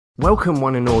Welcome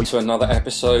one and all to another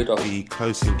episode of the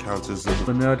Close Encounters of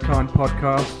the Nerdkind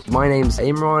podcast. My name's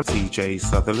Imran. TJ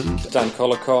Sutherland. Dan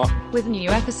Collicott. With new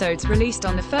episodes released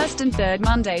on the first and third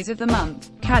Mondays of the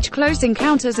month. Catch Close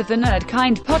Encounters of the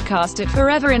Nerdkind podcast at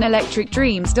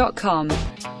foreverinelectricdreams.com.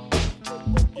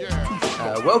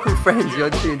 Welcome, friends. You're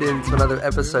tuned in to another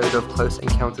episode of Close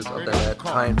Encounters of the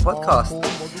Nerdkind podcast.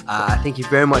 Thank you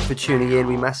very much for tuning in.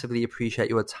 We massively appreciate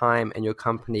your time and your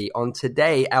company on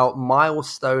today, our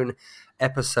milestone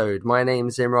episode. My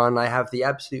name's Imran. I have the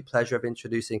absolute pleasure of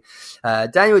introducing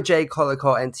Daniel J.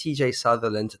 Collicott and TJ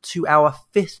Sutherland to our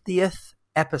 50th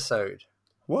episode.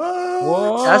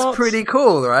 What? That's pretty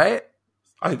cool, right?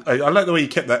 I like the way you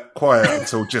kept that quiet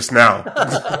until just now.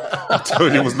 I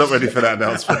totally was not ready for that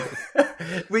announcement.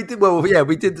 We did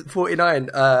 49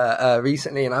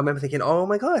 recently, and I remember thinking, oh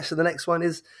my gosh, so the next one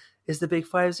is the big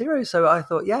 50. So I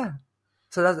thought, yeah,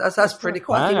 so that's pretty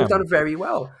cool. I think we've done very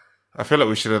well. I feel like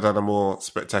we should have done a more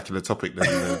spectacular topic than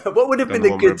what would have been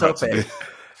a good topic?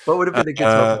 What would have been a good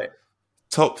topic?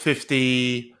 Top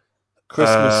 50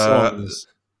 Christmas songs.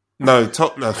 No. Yeah,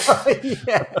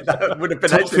 that would have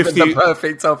been actually 50, the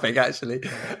perfect topic, actually.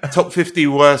 Top 50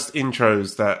 worst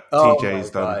intros that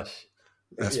TJ's done. Gosh.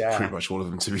 That's pretty much all of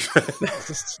them, to be fair.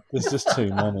 There's just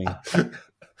too many.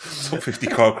 Top 50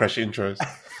 car crash intros.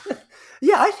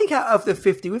 Yeah, I think out of the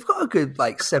 50, we've got a good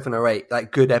 7 or 8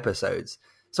 good episodes.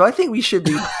 So I think we should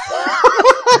be.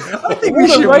 I think we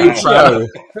should be proud.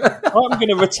 I'm going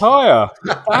to retire.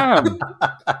 Damn.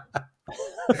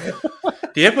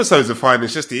 The episodes are fine.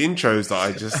 It's just the intros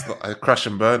that I crash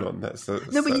and burn on.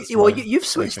 You've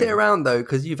switched it around though,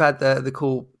 because you've had the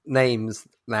cool names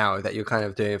now that you're kind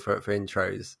of doing for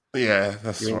intros. Yeah,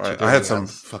 that's right. I had some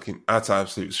fucking utter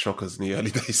absolute shockers in the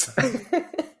early days.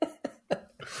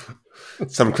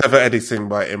 Some clever editing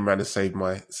by Imran has saved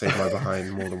my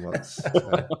behind more than once.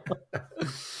 So.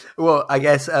 Well, I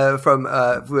guess from me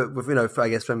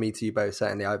to you both,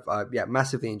 certainly, I've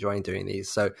massively enjoying doing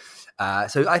these. So I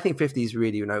think 50 is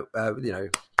really noteworthy. So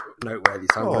I'm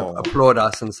going to applaud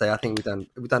us and say I think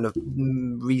we've done a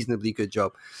reasonably good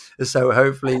job. So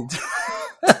hopefully.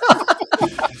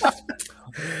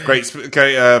 Great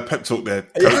pep talk there,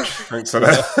 Coach. Yeah. Thanks for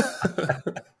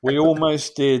that. We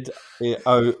almost did it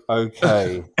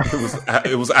okay.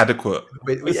 It was adequate.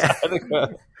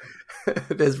 Adequate.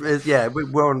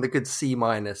 We're on the good C-.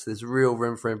 There's real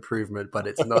room for improvement, but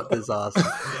it's not disaster.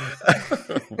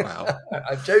 Wow.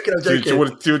 I'm joking. Do you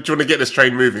want to get this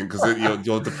train moving? Because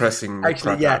you're depressing.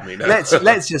 Actually, yeah. Me now.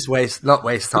 Let's just not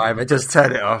waste time and just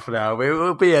turn it off now. It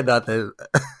will be another.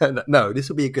 No, this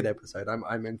will be a good episode.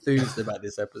 I'm enthused about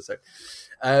this episode.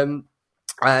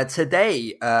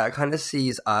 Today kind of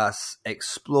sees us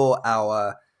explore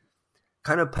our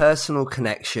kind of personal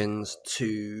connections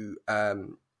to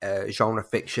genre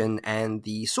fiction and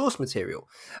the source material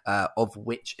of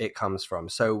which it comes from.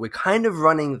 So we're kind of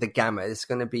running the gamut. It's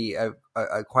going to be a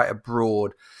quite a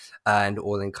broad and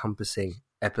all-encompassing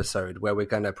episode where we're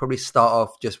going to probably start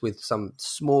off just with some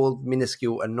small,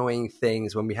 minuscule, annoying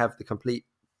things when we have the complete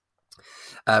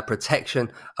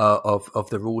protection of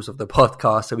the rules of the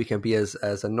podcast, so we can be as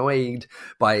annoyed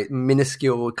by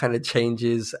minuscule kind of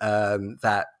changes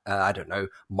that I don't know,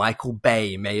 Michael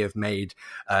Bay may have made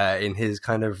in his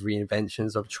kind of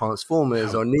reinventions of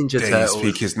Transformers or Ninja Turtles.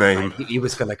 Speak his name. He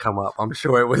was going to come up. I'm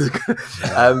sure it was.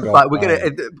 But we're going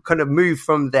to kind of move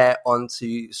from there on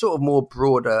to sort of more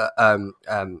broader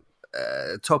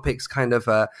topics, kind of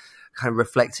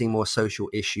reflecting more social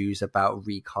issues about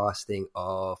recasting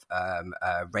of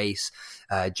race,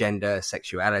 gender,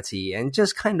 sexuality, and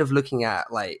just kind of looking at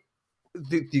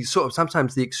the sort of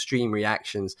sometimes the extreme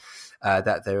reactions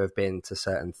that there have been to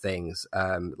certain things,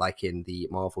 like in the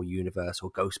Marvel universe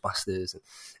or Ghostbusters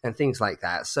and things like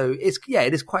that. So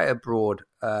it is quite a broad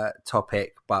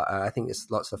topic, but I think there's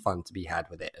lots of fun to be had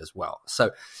with it as well.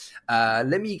 So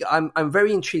I'm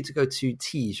very intrigued to go to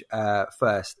Tej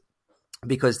first.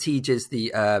 Because Tej is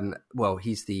the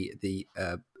he's the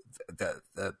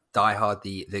diehard,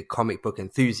 the comic book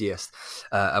enthusiast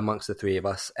amongst the three of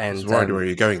us. And I was worried where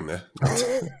you're going there.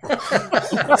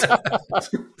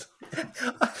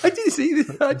 I did see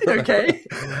this. I did okay.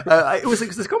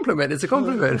 It's a compliment. It's a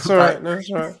compliment. It's all right. No, it's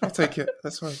all right. I'll take it.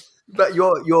 That's fine. But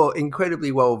you're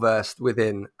incredibly well versed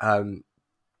within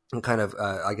kind of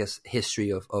I guess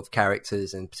history of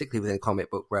characters, and particularly within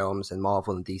comic book realms and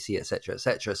Marvel and DC, etc.,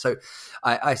 etc. So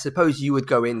I suppose you would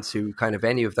go into kind of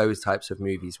any of those types of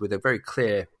movies with a very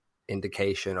clear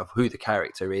indication of who the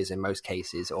character is in most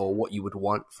cases, or what you would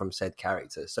want from said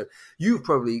character. So you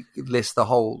probably list a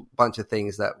whole bunch of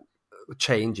things that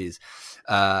changes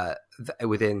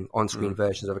within on-screen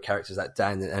versions of the characters that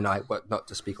Dan and I, well, not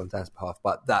to speak on Dan's behalf,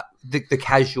 but that the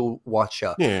casual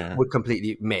watcher would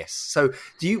completely miss. So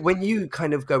when you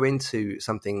kind of go into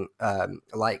something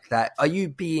like that, are you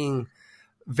being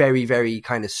very, very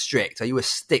kind of strict? Are you a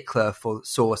stickler for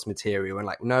source material and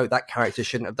like, no, that character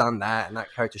shouldn't have done that and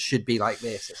that character should be like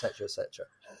this, etc., etc.?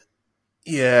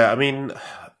 Yeah, I mean,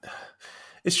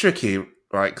 it's tricky,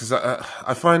 right? Because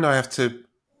I find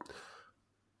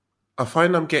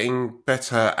I'm getting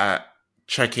better at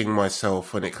checking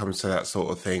myself when it comes to that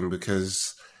sort of thing,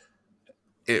 because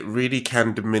it really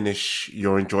can diminish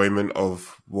your enjoyment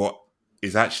of what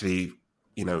is actually,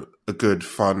 a good,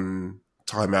 fun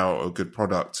time out or a good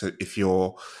product. If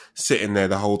you're sitting there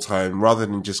the whole time, rather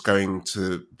than just going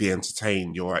to be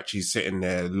entertained, you're actually sitting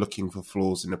there looking for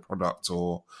flaws in the product,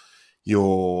 or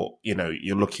you're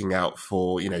looking out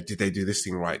for, did they do this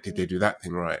thing right? Did they do that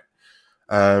thing right?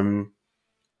 I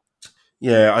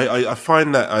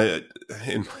find that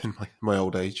in my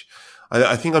old age,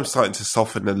 I think I'm starting to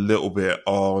soften a little bit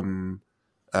on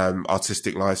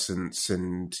artistic license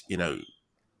and,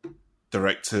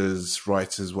 directors,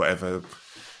 writers, whatever,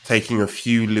 taking a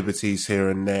few liberties here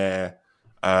and there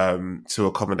to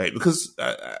accommodate. Because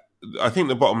I think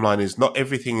the bottom line is not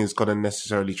everything is going to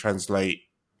necessarily translate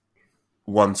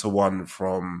one-to-one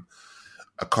from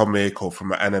a comic or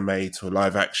from an anime to a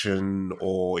live action,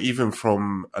 or even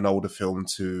from an older film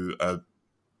to a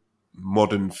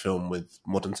modern film with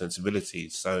modern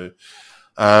sensibilities. So,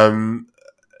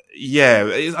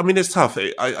 it's tough.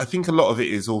 I think a lot of it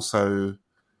is also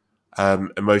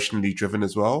emotionally driven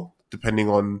as well, depending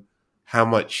on how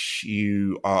much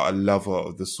you are a lover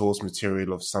of the source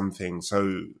material of something.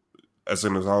 So, as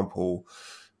an example,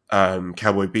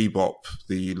 Cowboy Bebop,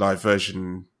 the live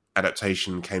version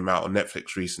adaptation, came out on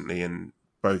Netflix recently, and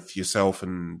both yourself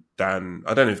and Dan,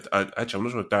 I'm not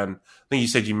sure if Dan, I think you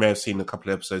said you may have seen a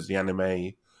couple of episodes of the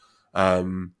anime,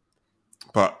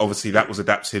 but obviously that was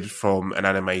adapted from an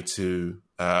anime to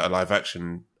a live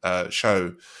action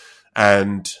show.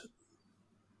 And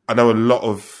I know a lot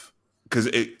of,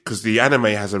 because the anime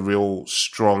has a real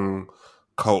strong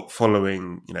cult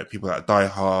following, people that are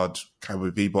diehard Cowboy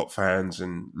Bebop fans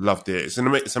and loved it. It's an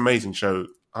amazing show.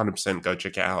 100% go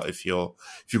check it out if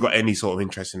you've got any sort of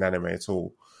interest in anime at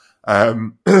all.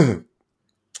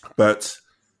 But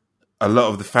a lot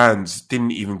of the fans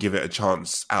didn't even give it a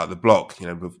chance out of the block.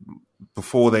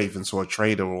 Before they even saw a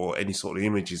trailer or any sort of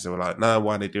images, they were like, "No,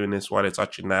 why are they doing this? Why are they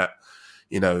touching that?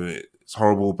 It's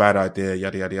horrible, bad idea,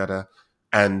 yada yada yada."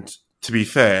 And to be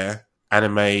fair,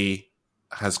 anime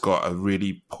has got a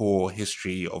really poor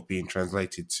history of being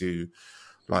translated to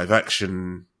live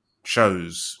action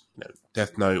shows.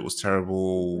 Death Note was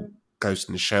terrible. Ghost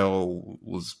in the Shell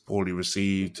was poorly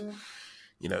received.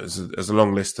 There's a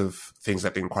long list of things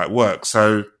that didn't quite work.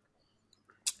 So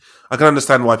I can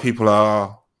understand why people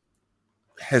are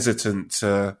hesitant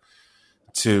to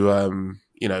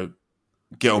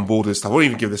get on board with stuff, or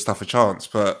even give this stuff a chance.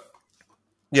 But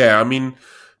yeah, I mean,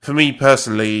 for me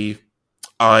personally,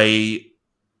 I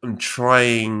am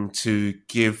trying to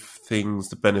give things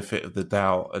the benefit of the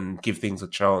doubt and give things a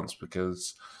chance,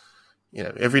 because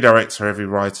every director, every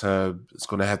writer is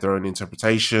going to have their own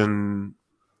interpretation,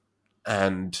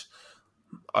 and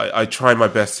I try my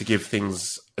best to give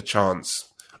things a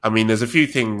chance. I mean, there's a few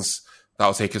things that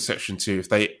I'll take exception to. If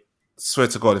they, swear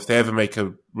to God, if they ever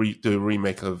do a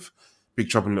remake of Big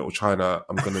Trouble in Little China,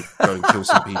 I'm going to go and kill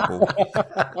some people.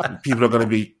 People are going to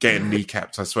be getting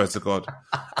kneecapped, I swear to God.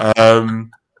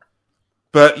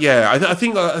 But yeah, I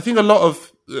think a lot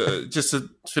of, just to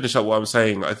finish up what I'm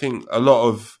saying, I think a lot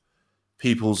of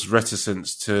people's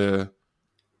reticence to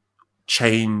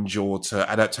change or to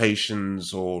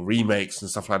adaptations or remakes and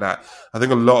stuff like that, I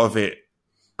think a lot of it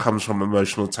comes from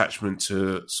emotional attachment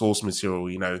to source material.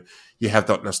 You have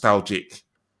that nostalgic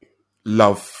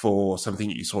love for something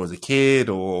that you saw as a kid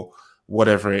or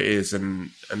whatever it is, and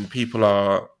people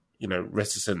are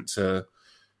reticent to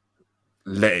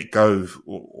let it go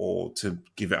or to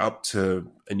give it up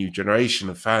to a new generation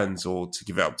of fans, or to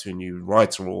give it up to a new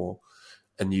writer or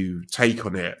a new take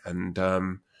on it. And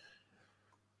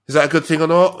is that a good thing or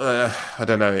not? I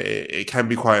don't know. It can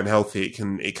be quite unhealthy.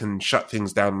 It can shut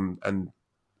things down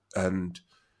and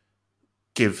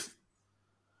give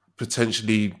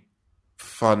potentially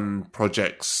fun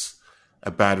projects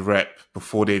a bad rep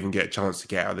before they even get a chance to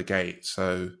get out of the gate.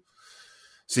 So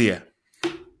yeah.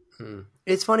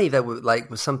 It's funny that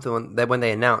with something that when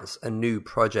they announce a new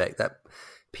project, that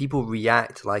people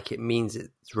react like it means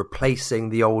it's replacing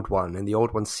the old one, and the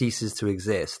old one ceases to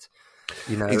exist.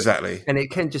 Exactly. And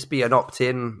it can just be an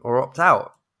opt-in or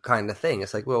opt-out kind of thing.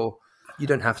 It's like, well, you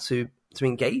don't have to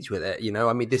engage with it. You know,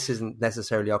 I mean, this isn't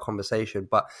necessarily our conversation,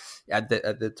 but at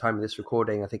the time of this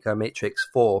recording, I think Matrix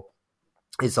 4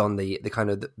 is on the kind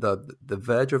of the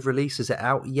verge of release. Is it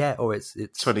out yet, or it's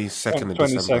 22nd of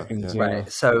December? 22nd, Yeah.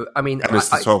 right? So I mean, And it's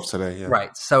the 12th today. Yeah.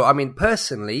 right. So I mean,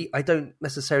 personally, I don't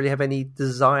necessarily have any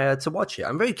desire to watch it.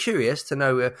 I'm very curious to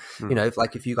know, you know,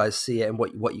 if you guys see it and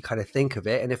what you kind of think of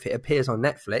it, and if it appears on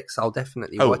Netflix, I'll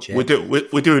definitely watch it.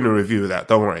 We're doing a review of that.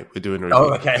 Don't worry, we're doing a review.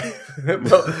 Oh,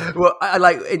 okay. well, I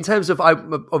like in terms of I'm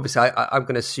going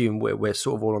to assume we're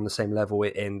sort of all on the same level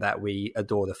in that we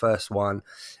adore the first one.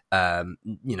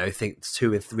 You know, think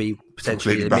 2 and 3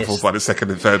 potentially Completely baffled missed. by the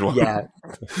second and third one. Yeah,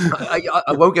 I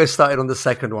won't go started on the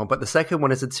second one, but the second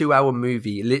one is a 2-hour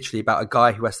movie, literally about a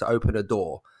guy who has to open a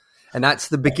door, and that's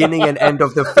the beginning and end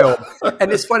of the film.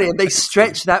 And it's funny, and they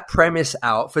stretch that premise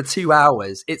out for 2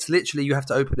 hours. It's literally you have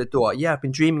to open a door. Yeah, I've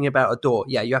been dreaming about a door.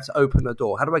 Yeah, you have to open a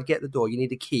door. How do I get the door? You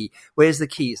need a key. Where's the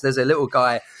keys? There's a little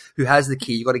guy who has the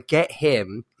key. You got to get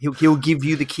him. He'll give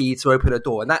you the key to open a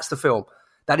door, and that's the film.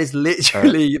 That is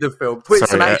literally the film. Put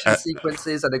some action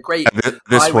sequences and a great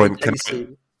highway chase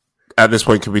scene. At this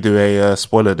point, can we do a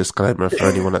spoiler disclaimer for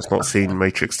anyone that's not seen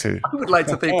Matrix 2? I would like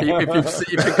to think if you're going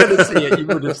to see it, you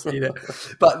would have seen it.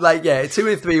 But like, yeah, 2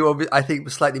 and 3 were, I think,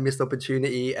 slightly missed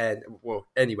opportunity. And well,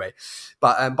 anyway,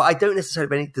 but I don't necessarily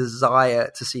have any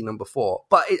desire to see number 4.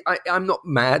 But I'm not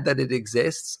mad that it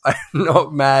exists. I'm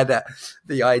not mad at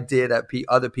the idea that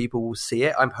other people will see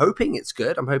it. I'm hoping it's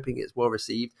good. I'm hoping it's well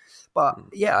received. But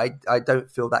yeah, I don't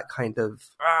feel that kind of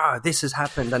this has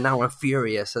happened and now I'm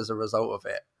furious as a result of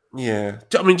it. Yeah,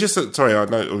 I mean, sorry, I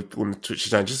know I want to switch it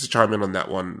down just to chime in on that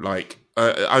one. Like,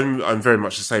 I'm very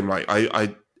much the same. Like,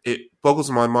 it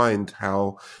boggles my mind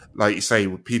how, like you say,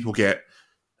 people get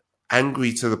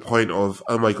angry to the point of,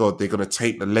 oh my god, they're going to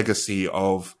take the legacy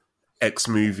of X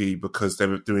movie because they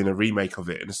were doing a remake of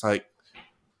it, and it's like,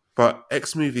 but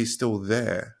X movie is still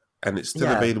there and it's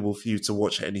still available for you to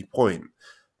watch at any point.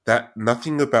 That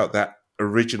nothing about that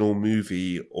original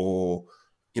movie or,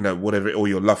 you know, whatever, or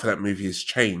your love for that movie has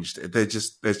changed. There's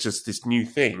just this new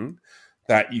thing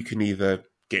that you can either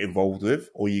get involved with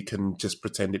or you can just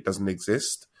pretend it doesn't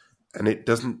exist, and it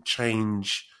doesn't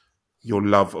change your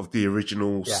love of the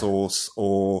original source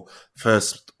or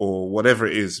first or whatever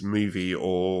it is, movie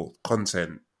or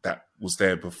content that was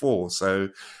there before. So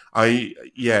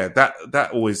that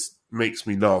always makes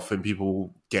me laugh when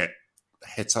people get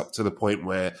heads up to the point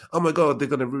where, oh my god, they're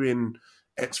going to ruin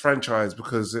X franchise,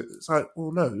 because it's like,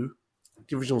 well, no,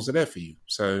 the originals are there for you.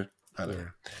 So I don't know.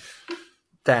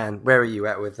 Dan, where are you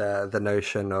at with the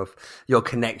notion of your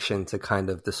connection to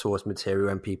kind of the source material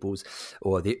and people's,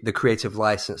 or the creative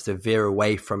license to veer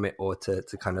away from it, or to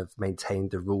kind of maintain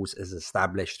the rules as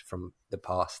established from the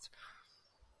past?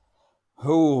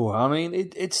 Oh, I mean,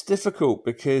 it's difficult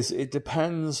because it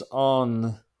depends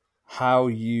on how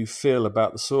you feel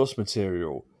about the source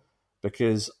material.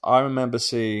 Because I remember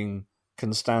seeing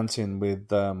Constantine with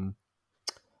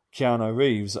Keanu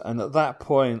Reeves, and at that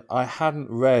point I hadn't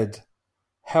read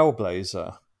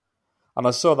Hellblazer, and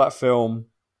I saw that film,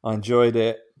 I enjoyed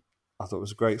it, I thought it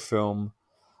was a great film,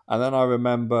 and then I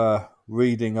remember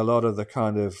reading a lot of the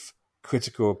kind of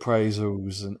critical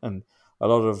appraisals and a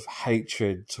lot of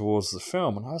hatred towards the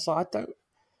film, and I was like, I don't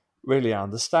really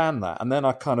understand that. And then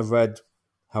I kind of read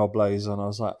Hellblazer and I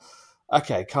was like,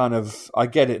 okay, kind of, I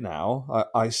get it now.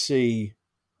 I see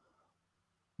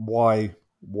why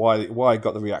it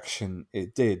got the reaction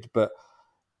it did, but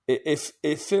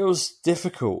it feels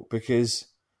difficult because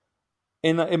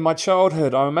in my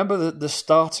childhood, I remember that the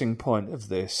starting point of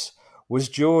this was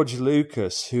George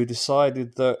Lucas, who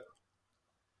decided that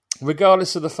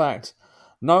regardless of the fact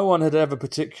no one had ever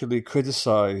particularly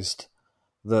criticised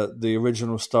the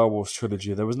original Star Wars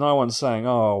trilogy, there was no one saying,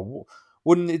 oh,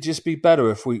 wouldn't it just be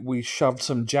better if we shoved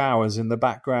some Jawas in the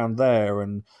background there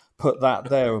and put that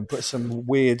there and put some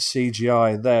weird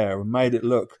CGI there and made it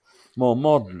look more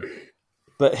modern?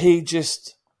 But he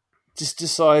just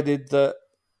decided that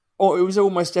it was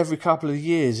almost every couple of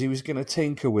years he was going to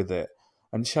tinker with it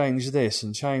and change this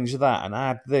and change that and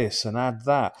add this and add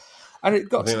that. And it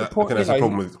got to the point... I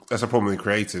think that's a problem with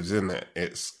creatives, isn't it?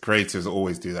 It's creatives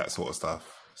always do that sort of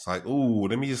stuff. It's like, oh,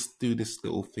 let me just do this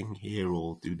little thing here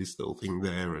or do this little thing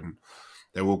there, and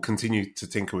they will continue to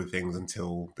tinker with things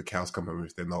until the cows come home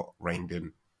if they're not reined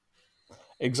in.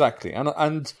 Exactly,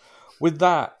 and with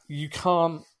that, you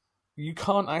can't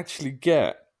actually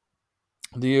get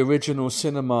the original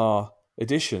cinema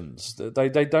editions. They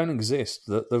don't exist.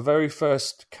 The very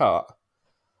first cut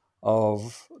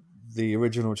of the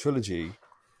original trilogy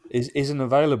isn't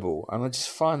available, and I just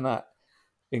find that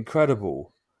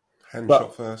incredible.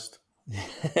 Handshot first.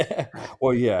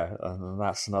 Well, yeah, and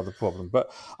that's another problem.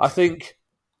 But I think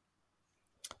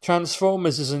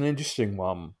Transformers is an interesting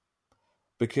one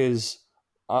because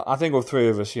I think all three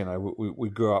of us, we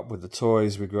grew up with the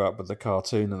toys, we grew up with the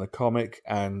cartoon and the comic,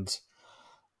 and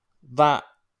that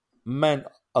meant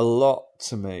a lot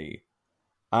to me.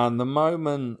 And the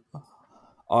moment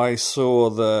I saw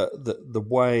the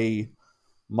way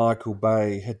Michael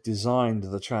Bay had designed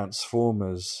the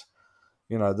Transformers,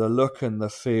 the look and the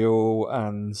feel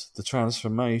and the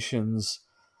transformations,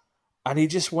 and he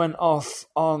just went off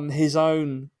on his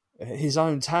own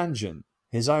tangent,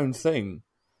 his own thing,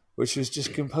 which was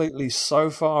just completely so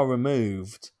far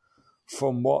removed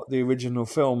from what the original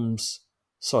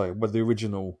the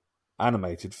original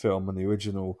animated film and the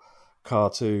original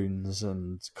cartoons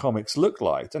and comics looked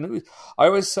like. And I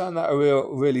always found that a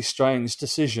really strange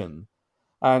decision.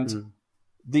 And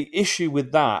the issue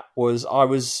with that was I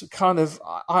went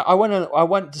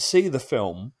to see the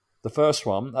film, the first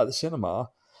one, at the cinema,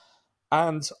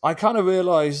 and I kind of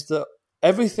realised that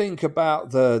everything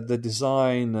about the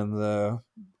design and the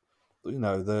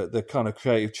kind of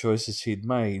creative choices he'd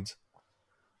made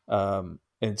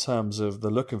in terms of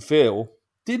the look and feel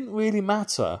didn't really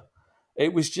matter.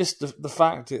 It was just the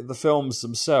fact that the films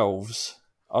themselves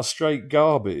are straight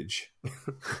garbage.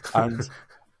 And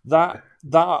that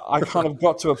I kind of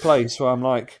got to a place where I'm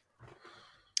like,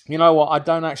 you know what, I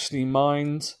don't actually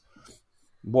mind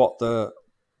what the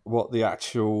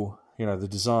actual, the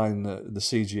design, the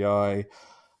CGI,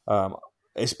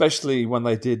 especially when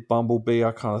they did Bumblebee.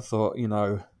 I kind of thought,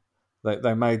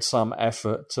 they made some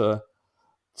effort to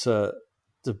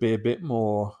be a bit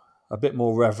more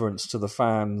reverence to the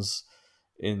fans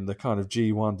in the kind of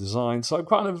G1 design. So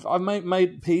I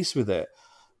made peace with it.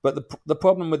 But the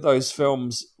problem with those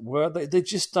films were they're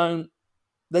just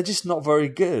not very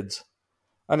good.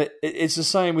 And it's the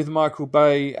same with Michael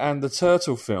Bay and the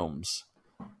Turtle films.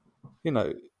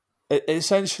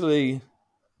 Essentially,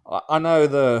 I know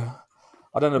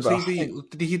I don't know about...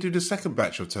 Did he do the second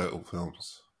batch of Turtle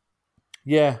films?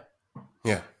 Yeah.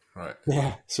 Yeah, right.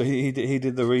 Yeah, so he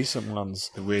did the recent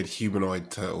ones. The weird humanoid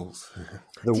turtles.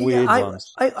 Weird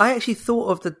ones. I actually thought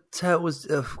of the Turtles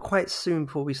quite soon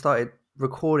before we started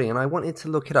recording, and I wanted to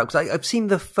look it up because I've seen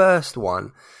the first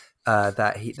one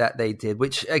that they did,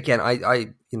 which again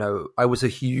I was a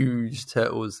huge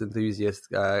Turtles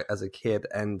enthusiast as a kid,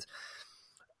 and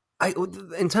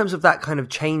in terms of that kind of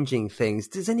changing things,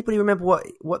 does anybody remember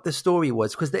what the story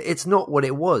was? Because it's not what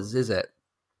it was, is it?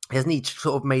 Hasn't he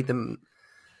sort of made them?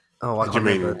 Oh, I can't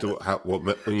remember.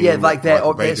 Like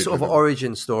their sort of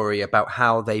origin story about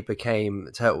how they became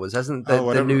turtles. Hasn't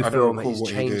the new film has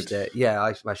changed it? Yeah,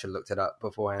 I should have looked it up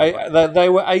beforehand. They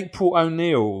were April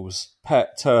O'Neil's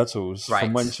pet turtles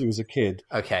from when she was a kid.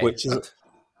 Okay, which is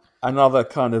another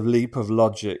kind of leap of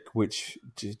logic, which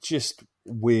is just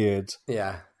weird.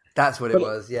 Yeah, that's what it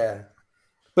was. Yeah.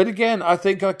 But again, I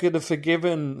think I could have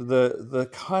forgiven the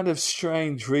kind of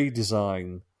strange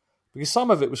redesign because some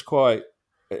of it was quite.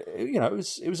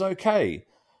 It was okay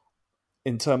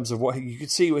in terms of you could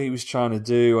see what he was trying to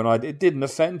do, and it didn't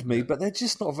offend me. But they're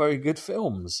just not very good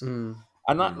films, and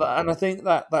I think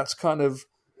that's kind of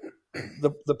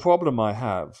the problem I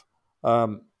have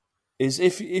is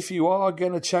if you are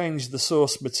going to change the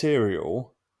source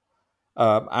material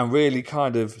and really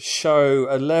kind of show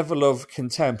a level of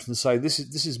contempt and say this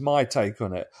is my take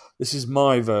on it, this is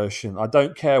my version, I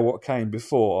don't care what came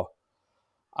before.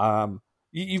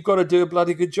 You've got to do a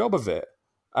bloody good job of it.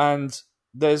 And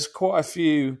there's quite a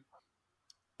few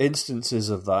instances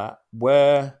of that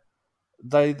where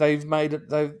they've made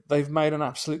an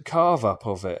absolute carve up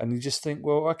of it, and you just think,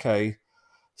 well, okay,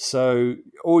 so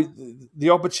the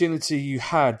opportunity you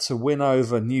had to win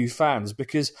over new fans,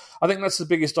 because I think that's the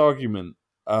biggest argument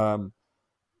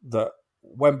that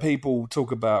when people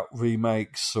talk about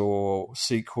remakes or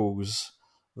sequels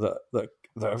that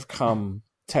have come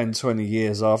 10, 20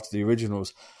 years after the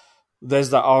originals, there's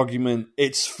that argument,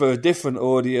 it's for a different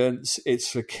audience, it's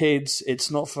for kids,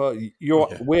 it's not for...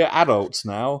 We're adults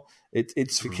now,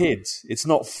 it's for kids, it's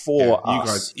not for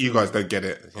us. You guys don't get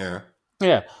it, yeah.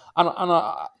 Yeah, and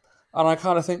I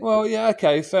kind of think, well, yeah,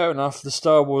 okay, fair enough, the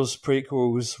Star Wars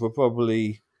prequels were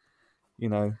probably,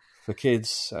 for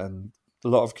kids, and a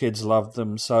lot of kids loved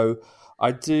them, so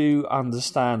I do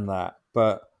understand that,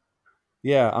 but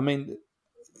yeah, I mean...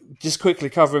 Just quickly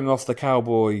covering off the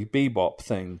Cowboy Bebop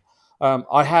thing,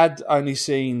 I had only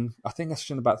seen, I think I've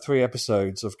seen about 3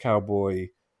 episodes of Cowboy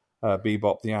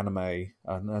Bebop, the anime,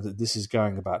 and this is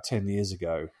going about 10 years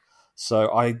ago. So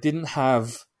I didn't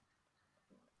have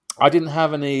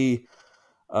any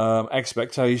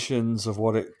expectations of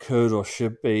what it could or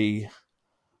should be,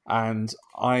 and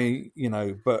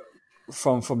but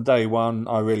from day one,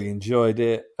 I really enjoyed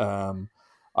it.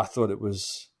 I thought it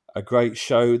was a great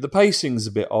show. The pacing's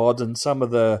a bit odd, and some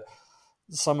of the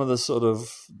sort of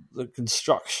the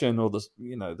construction or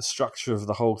the structure of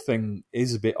the whole thing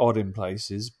is a bit odd in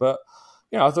places. But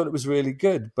I thought it was really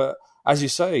good. But as you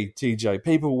say, TJ,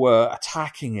 people were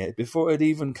attacking it before it had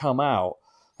even come out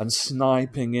and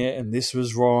sniping it, and this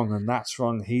was wrong and that's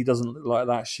wrong. He doesn't look like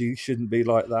that. She shouldn't be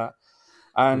like that.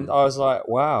 And I was like,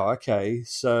 wow, okay.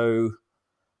 So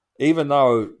even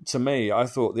though to me, I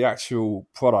thought the actual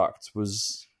product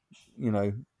was,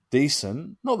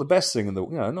 decent, not the best thing in the,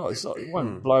 it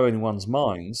won't blow anyone's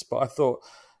minds, but I thought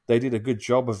they did a good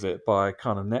job of it by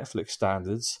kind of Netflix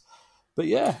standards. But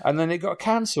yeah, and then it got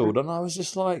cancelled, and I was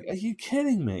just like, "Are you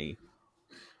kidding me?"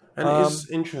 And it's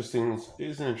interesting. It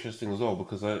is interesting as well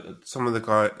because some of the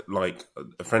guy, like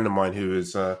a friend of mine who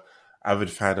is an avid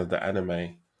fan of the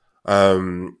anime,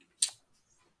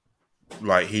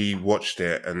 like he watched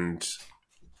it, and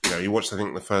he watched I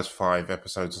think the first 5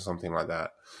 episodes or something like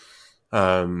that,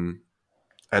 and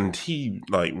he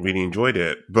like really enjoyed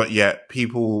it. But yet,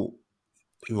 people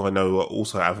who I know are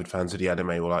also avid fans of the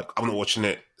anime were like, "I'm not watching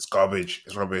it. It's garbage.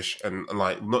 It's rubbish," and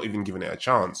like not even giving it a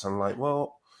chance. I'm like,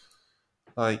 well.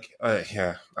 Like,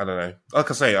 yeah, I don't know.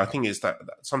 Like I say, I think it's that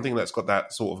something that's got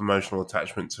that sort of emotional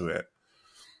attachment to it,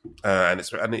 and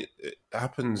it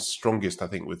happens strongest, I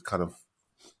think, with kind of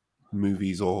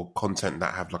movies or content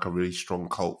that have like a really strong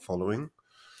cult following.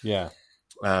 Yeah,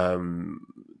 where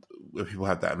people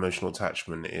have that emotional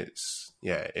attachment, it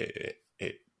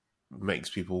makes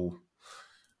people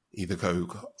either go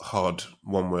hard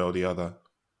one way or the other.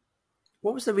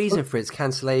 What was the reason for its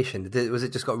cancellation? Was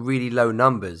it just got really low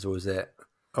numbers, or was it?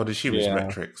 Oh, the assume it's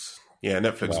metrics. Yeah,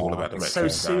 Netflix is all about the metrics. So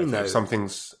soon, though.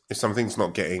 If something's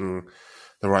not getting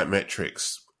the right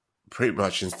metrics, pretty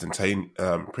much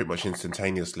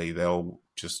instantaneously, they'll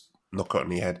just knock it on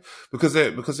the head because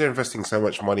they're investing so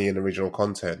much money in original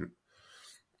content.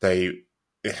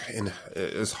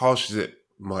 As harsh as it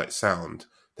might sound,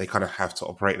 they kind of have to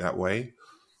operate that way.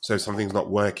 So if something's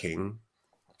not working,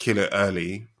 kill it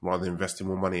early rather than investing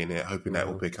more money in it, hoping that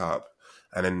will pick up,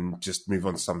 and then just move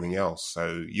on to something else.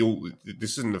 So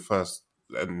this isn't the first,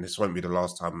 and this won't be the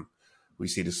last time we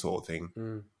see this sort of thing.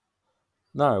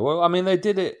 No, well, I mean, they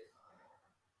did it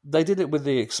with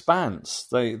The Expanse.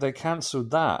 They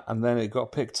cancelled that, and then it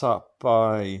got picked up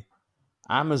by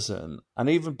Amazon, and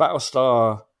even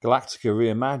Battlestar Galactica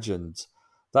Reimagined.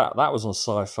 That was on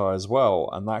Sci-Fi as well,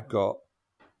 and that got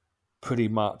pretty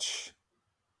much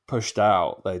pushed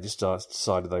out. They just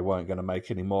decided they weren't going to make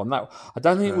any more, and that I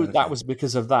don't think that was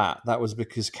because of that. That was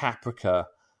because Caprica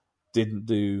didn't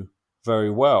do very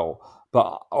well.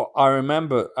 But I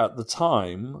remember at the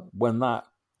time when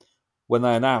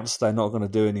they announced they're not going to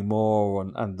do any more,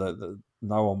 and there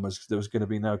was going to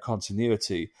be no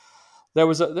continuity. There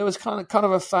was kind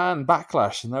of a fan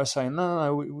backlash, and they were saying,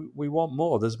 no, we want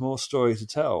more. There's more story to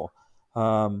tell.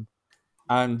 And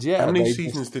yeah, how many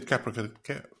seasons did Caprica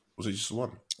get? Was it just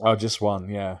one? Oh, just one,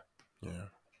 yeah. Yeah.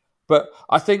 But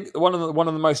I think one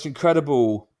of the most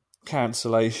incredible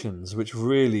cancellations, which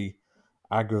really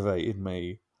aggravated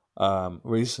me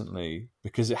recently,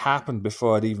 because it happened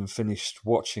before I'd even finished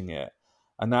watching it,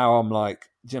 and now I'm like,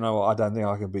 I don't think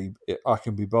I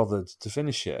can be bothered to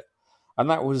finish it, and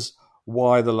that was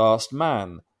Y: The Last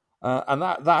Man, and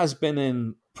that has been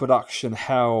in production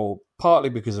hell, partly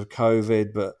because of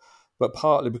COVID, but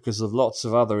partly because of lots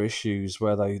of other issues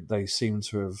where they seem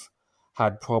to have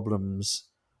had problems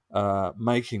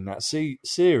making that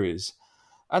series,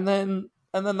 and then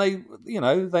they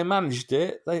they managed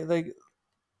it.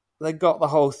 They got the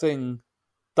whole thing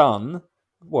done.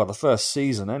 Well, the first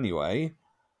season anyway.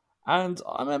 And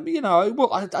I remember,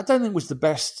 I don't think it was the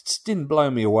best. It didn't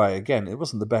blow me away. Again, it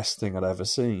wasn't the best thing I'd ever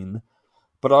seen,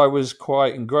 but I was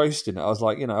quite engrossed in it. I was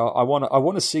like, I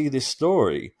want to see this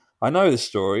story. I know the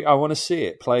story. I want to see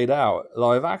it played out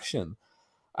live action,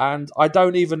 and I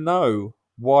don't even know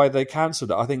why they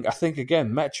cancelled it. I think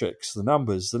again, metrics, the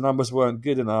numbers weren't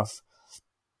good enough,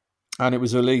 and it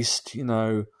was released,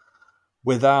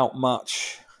 without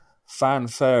much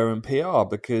fanfare and PR,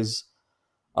 because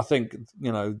I think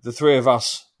the three of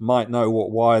us might know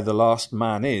what Y: The Last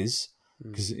Man is,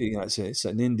 because it's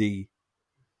an indie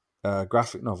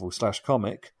graphic novel /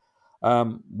 comic.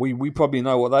 We probably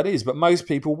know what that is, but most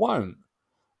people won't.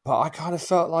 But I kind of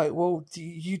felt like, well,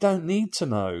 you don't need to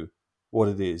know what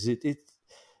it is.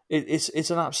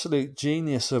 It's an absolute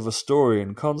genius of a story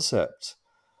and concept.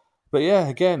 But yeah,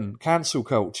 again, cancel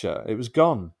culture. It was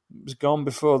gone. It was gone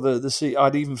before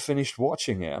I'd even finished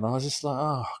watching it, and I was just like,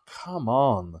 oh, come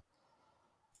on.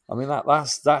 I mean,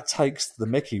 that takes the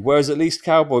mickey. Whereas at least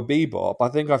Cowboy Bebop, I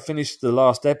think I finished the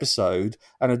last episode,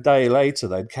 and a day later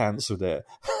they'd cancelled it.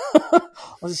 I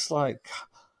was just like,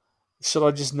 should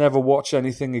I just never watch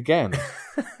anything again?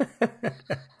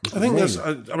 I think that's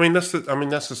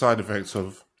the side effects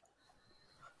of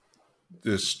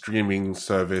the streaming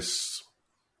service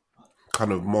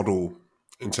kind of model,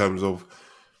 in terms of,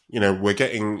 we're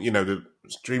getting, the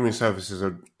streaming services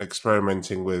are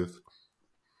experimenting with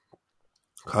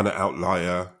kind of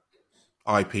outlier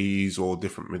IPs or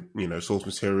different, source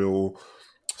material,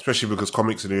 especially because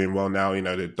comics are doing well now.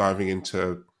 They're diving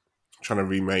into trying to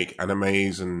remake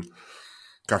animes and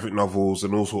graphic novels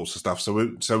and all sorts of stuff.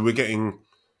 So we're getting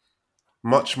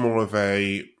much more of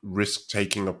a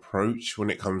risk-taking approach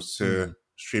when it comes to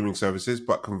streaming services.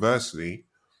 But conversely,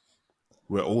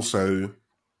 we're also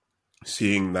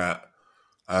seeing that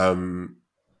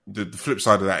the flip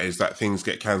side of that is that things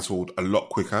get cancelled a lot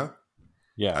quicker.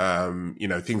 Yeah.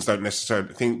 Things don't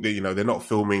necessarily think that, they're not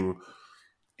filming,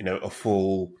 a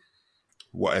full,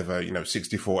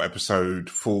 64 episode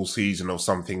full season or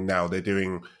something now. They're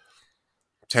doing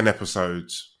 10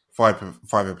 episodes, five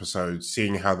episodes,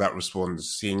 seeing how that responds,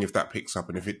 seeing if that picks up.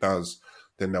 And if it does,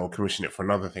 then they'll commission it for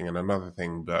another thing and another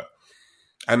thing.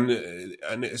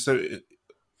 So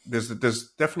there's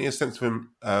definitely a sense of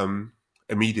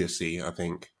immediacy, I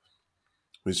think,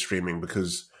 with streaming,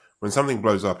 because when something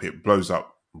blows up, it blows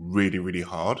up really, really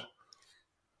hard.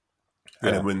 Yeah.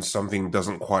 And then when something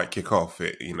doesn't quite kick off,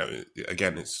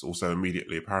 again, it's also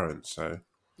immediately apparent. So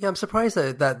yeah, I'm surprised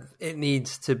though that it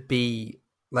needs to be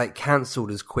like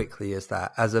cancelled as quickly as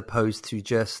that, as opposed to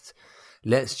just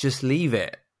let's just leave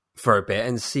it for a bit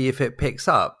and see if it picks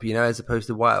up. As opposed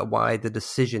to why the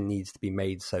decision needs to be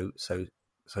made so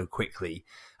quickly.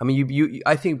 I mean,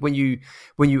 I think when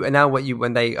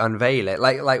they unveil it,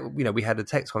 like we had a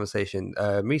text conversation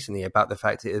recently about the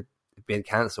fact it had been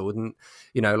cancelled, and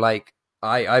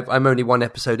I'm only one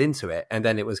episode into it, and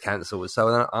then it was cancelled.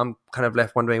 So I'm kind of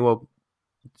left wondering, well,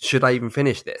 should I even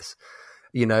finish this?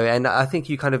 And I think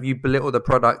you belittle the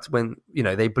product when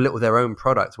they belittle their own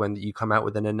product when you come out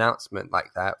with an announcement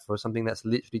like that for something that's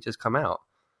literally just come out.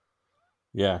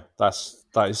 Yeah, that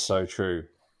is so true.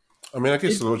 I mean, I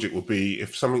guess the logic would be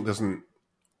if something doesn't...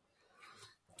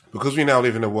 Because we now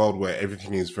live in a world where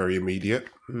everything is very immediate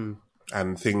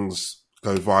and things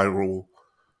go viral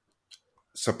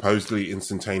supposedly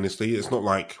instantaneously. It's not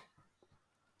like...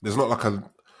 There's not like a...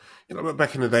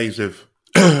 back in the days of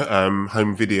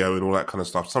home video and all that kind of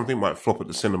stuff, something might flop at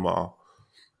the cinema,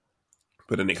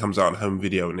 but then it comes out on home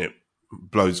video and it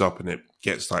blows up and it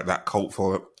gets like that cult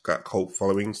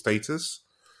following status.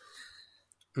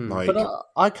 Like, but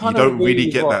I kind you of don't really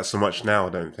get that so much now, I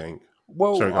don't think.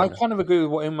 Well, Sorry, I kind of agree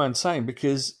with what Imran's saying,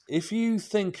 because if you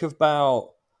think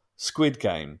about Squid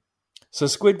Game, so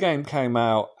Squid Game came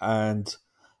out and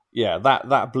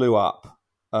that blew up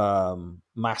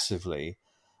massively.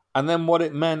 And then what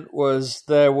it meant was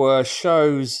there were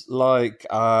shows like,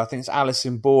 I think it's Alice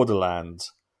in Borderland,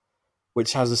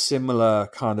 which has a similar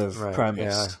kind of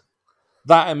premise. Yeah.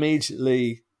 That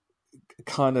immediately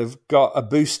kind of got a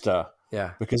booster.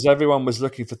 Yeah. Because everyone was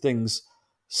looking for things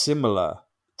similar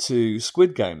to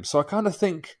Squid Game. So I kind of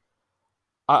think,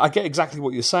 I get exactly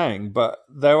what you're saying, but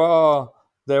there are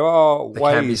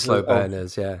ways... can be slow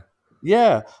burners, yeah.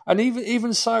 Yeah. And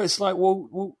even so, it's like,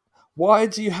 well, why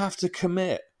do you have to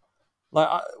commit?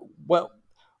 Like,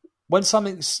 when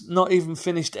something's not even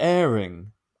finished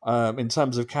airing, in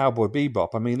terms of Cowboy Bebop,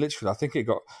 I mean, literally, I think it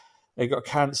got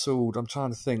cancelled. I'm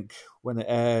trying to think when it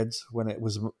aired, when it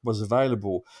was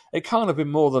available. It can't have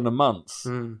been more than a month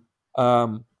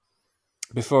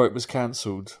before it was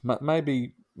cancelled.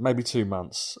 Maybe 2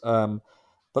 months.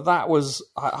 But that was,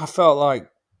 I felt like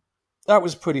that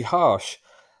was pretty harsh.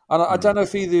 And I don't know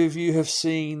if either of you have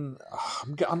seen,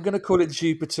 I'm going to call it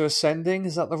Jupiter Ascending.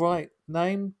 Is that the right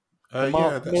name?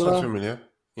 Yeah, that sounds familiar.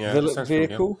 Yeah, that sounds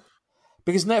vehicle. Familiar.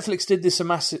 Because Netflix did this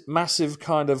massive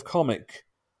kind of comic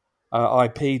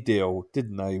IP deal,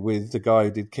 didn't they, with the guy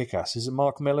who did Kick-Ass? Is it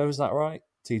Mark Miller? Is that right?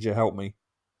 TJ, help me.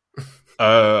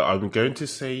 I'm going to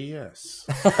say yes.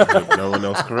 I hope no one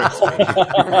else corrects me.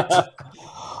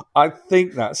 I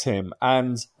think that's him,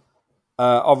 and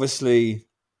obviously,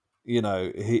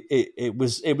 it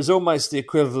was almost the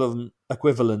equivalent. I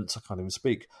can't even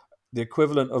speak. The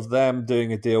equivalent of them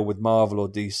doing a deal with Marvel or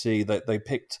DC. That they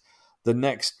picked the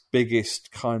next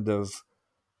biggest kind of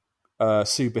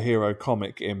superhero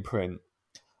comic imprint,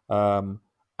 and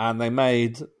they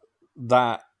made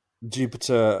that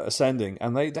Jupiter Ascending,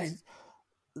 and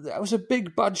that was a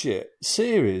big budget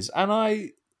series, and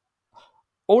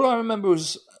all I remember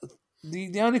was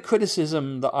the only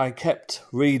criticism that I kept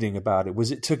reading about it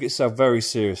was it took itself very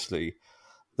seriously.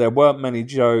 There weren't many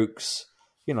jokes.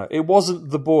 It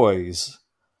wasn't The Boys,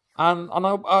 and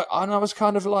I was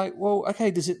kind of like, well,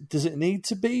 okay, does it need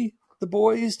to be The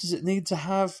Boys? Does it need to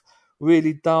have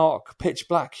really dark, pitch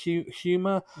black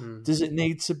humor? Does it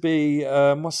need to be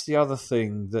what's the other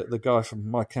thing that the guy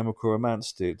from My Chemical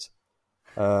Romance did?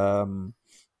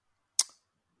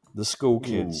 The school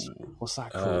kids. Ooh. What's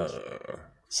that called?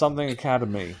 Something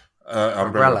Academy.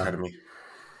 Umbrella Academy.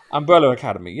 Umbrella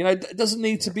Academy. It doesn't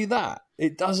need to be that.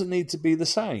 It doesn't need to be the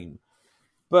same.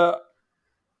 But,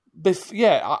 I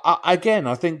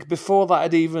think before that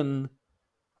had even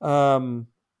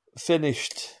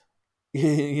finished,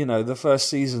 the first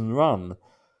season run,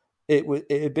 it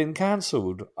had been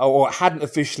cancelled, or it hadn't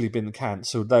officially been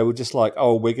cancelled. They were just like,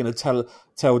 oh, we're going to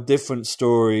tell a different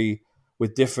story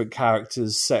with different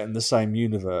characters set in the same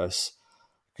universe,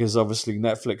 because obviously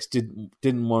Netflix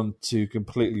didn't want to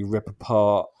completely rip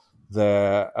apart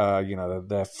their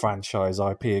their franchise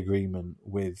IP agreement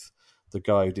with the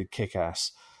guy who did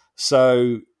Kick-Ass.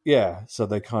 So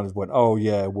they kind of went, oh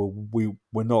yeah, well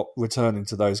we're not returning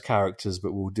to those characters,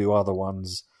 but we'll do other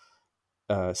ones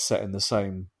set in the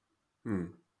same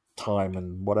time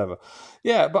and whatever.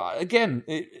 Yeah, but again,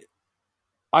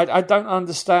 I don't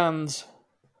understand.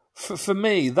 For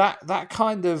me, that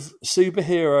kind of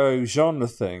superhero genre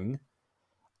thing,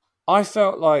 I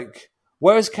felt like,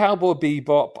 whereas Cowboy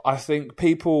Bebop, I think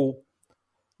people,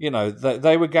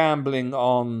 they were gambling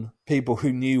on people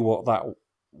who knew what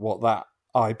that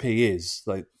IP is,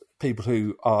 like people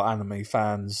who are anime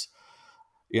fans.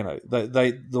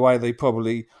 The way they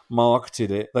probably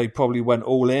marketed it, they probably went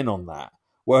all in on that.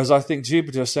 Whereas I think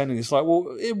Jupiter Ascending is like,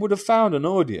 well, it would have found an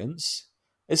audience.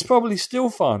 It's probably still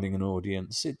finding an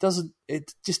audience. It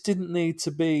just didn't need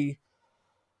to be,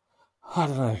 I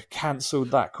don't know,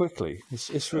 cancelled that quickly.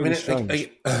 It's really strange.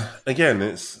 Again,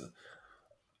 it's.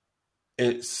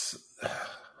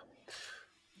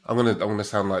 I'm gonna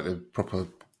sound like the proper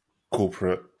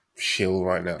corporate shill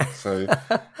right now. So,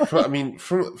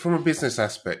 from a business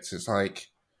aspect, it's like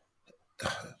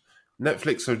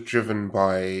Netflix are driven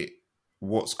by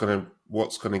what's gonna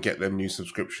get them new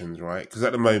subscriptions, right? Because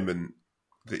at the moment,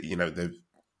 they've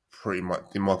pretty much,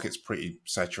 the market's pretty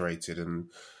saturated, and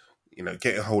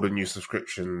getting a hold of new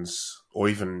subscriptions or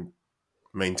even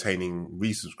maintaining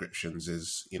resubscriptions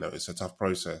is it's a tough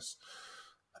process.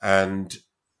 And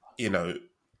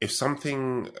if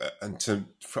something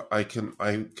I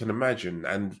can imagine,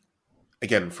 and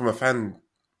again from a fan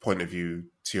point of view,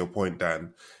 to your point,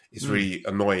 Dan, it's really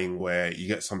annoying where you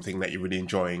get something that you're really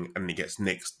enjoying and it gets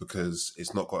nixed because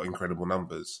it's not got incredible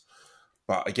numbers.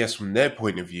 But I guess from their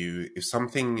point of view, if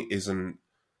something isn't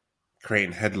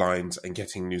creating headlines and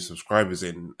getting new subscribers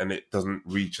in, and it doesn't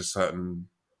reach a certain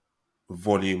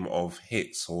volume of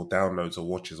hits or downloads or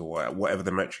watches or whatever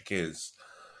the metric is,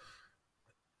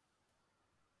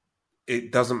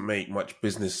 it doesn't make much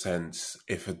business sense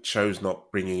if a show's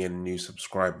not bringing in new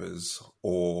subscribers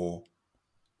or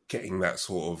getting that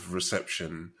sort of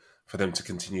reception for them to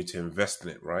continue to invest in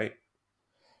it, right?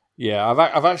 Yeah,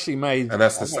 I've actually made, and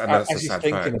that's the sad fact.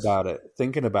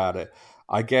 Thinking about it,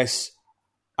 I guess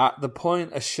at the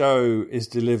point a show is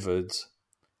delivered,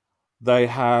 they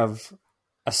have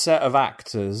a set of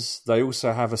actors. They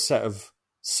also have a set of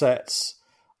sets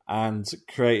and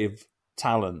creative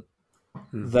talent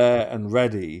there and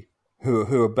ready,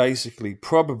 who are basically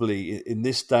probably in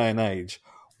this day and age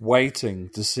waiting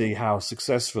to see how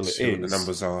successful it is. The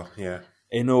numbers are, yeah.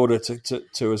 In order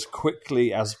to as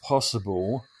quickly as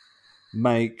possible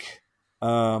make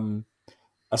a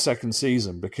second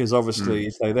season, because obviously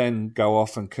if they then go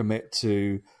off and commit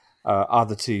to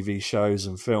other TV shows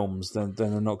and films, then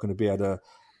they're not going to be able to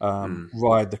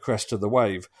ride the crest of the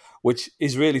wave, which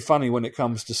is really funny when it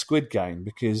comes to Squid Game,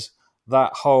 because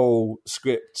that whole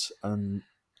script and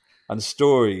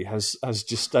story has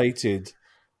gestated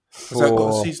for... Has that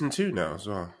got season 2 now as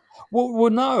well? Well,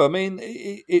 no. I mean,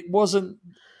 it wasn't...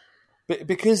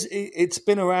 Because it's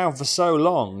been around for so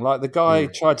long. Like, the guy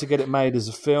tried to get it made as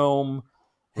a film.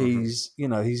 He's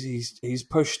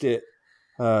pushed it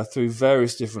through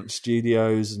various different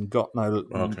studios and got no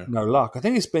luck. I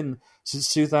think it's been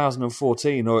since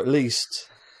 2014, or at least,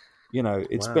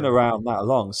 it's been around that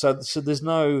long. So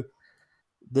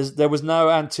there was no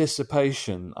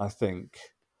anticipation, I think,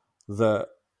 that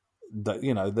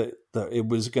it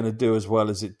was going to do as well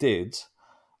as it did.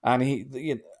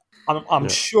 And I'm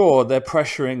sure they're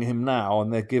pressuring him now,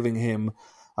 and they're giving him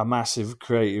a massive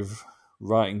creative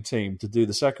writing team to do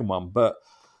the second one, but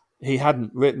he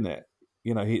hadn't written it.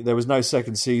 There was no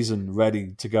second season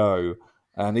ready to go,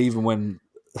 and even when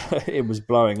it was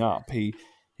blowing up, he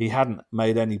hadn't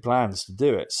made any plans to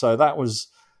do it. So that was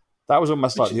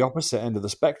almost like the opposite end of the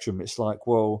spectrum. It's like,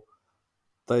 well,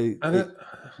 they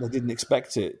didn't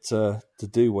expect it to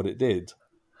do what it did.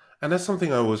 And that's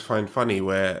something I always find funny,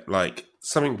 where like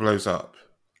something blows up,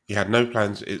 you had no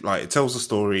plans. It tells a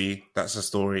story. That's a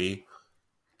story.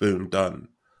 Boom, done.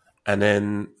 And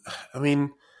then, I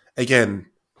mean, again,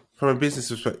 from a business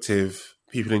perspective,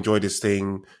 people enjoy this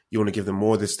thing. You want to give them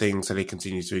more of this thing so they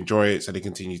continue to enjoy it, so they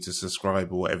continue to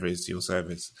subscribe or whatever it is to your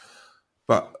service.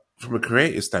 But from a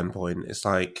creative standpoint, it's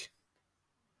like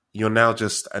you're now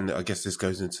just, and I guess this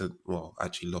goes into, well,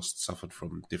 actually Lost suffered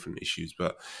from different issues,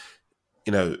 but,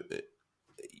 you know,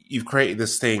 you've created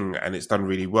this thing and it's done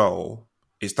really well.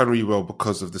 It's done really well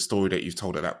because of the story that you've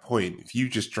told at that point. If you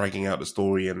just dragging out the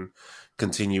story and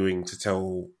continuing to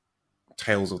tell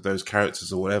tales of those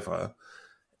characters or whatever,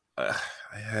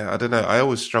 I don't know. I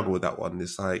always struggle with that one.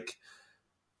 It's like,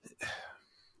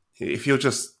 if you're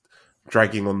just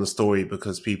dragging on the story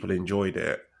because people enjoyed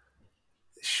it,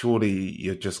 surely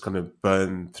you're just going to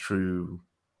burn through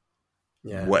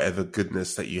whatever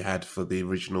goodness that you had for the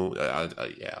original. I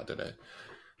don't know.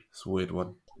 It's a weird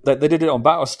one. They did it on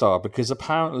Battlestar because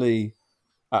apparently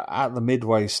at the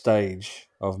midway stage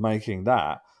of making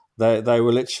that, they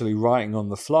were literally writing on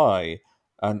the fly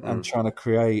and trying to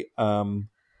create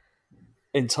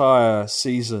entire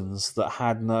seasons that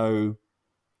had no,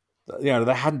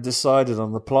 they hadn't decided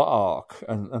on the plot arc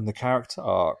and the character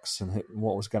arcs and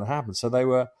what was going to happen. So they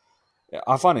were,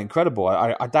 I find it incredible.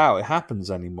 I doubt it happens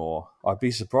anymore. I'd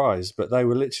be surprised, but they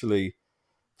were literally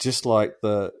just like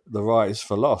the writers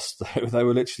for Lost. They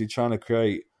were literally trying to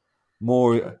create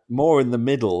more in the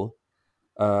middle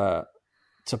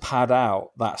to pad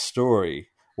out that story.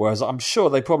 Whereas I'm sure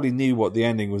they probably knew what the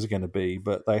ending was going to be,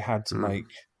 but they had to make.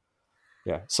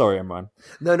 Yeah, sorry, Imran.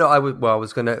 No, I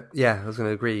was going to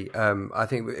agree. I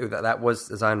think that was,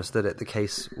 as I understood it, the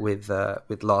case with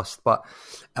Lost. But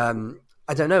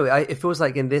I don't know. It feels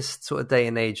like in this sort of day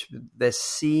and age, there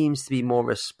seems to be more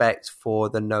respect for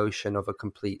the notion of a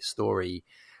complete story.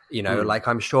 You know, like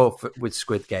I'm sure with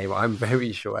Squid Game, I'm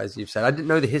very sure, as you've said, I didn't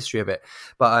know the history of it,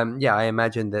 but I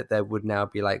imagine that there would now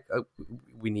be like,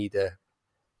 we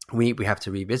have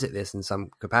to revisit this in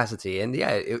some capacity. And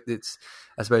it's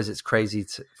I suppose it's crazy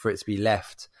for it to be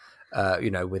left,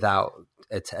 without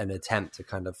an attempt to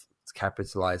kind of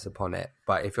capitalize upon it.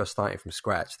 But if you're starting from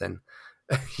scratch, then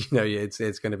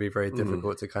it's going to be very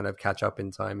difficult to kind of catch up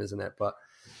in time, isn't it? But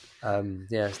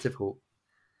it's difficult.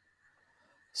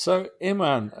 So,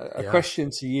 Imran, a question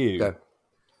to you,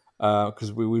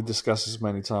 because we've discussed this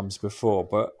many times before,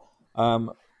 but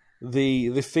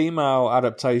the female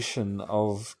adaptation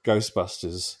of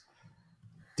Ghostbusters,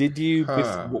 did you,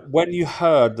 when you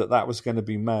heard that was going to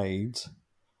be made,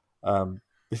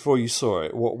 before you saw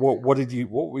it, what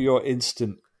were your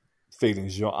instant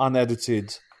feelings, your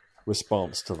unedited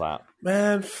response to that?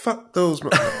 Man, fuck those.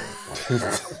 No,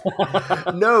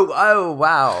 oh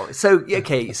wow. So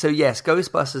yes,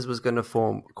 Ghostbusters was going to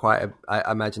form quite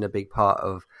I imagine a big part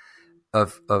of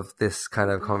this kind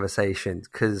of conversation,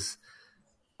 because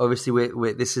obviously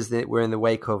we're in the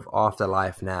wake of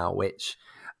Afterlife now, which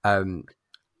as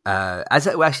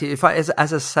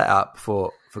a setup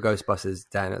for Ghostbusters,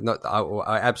 Dan,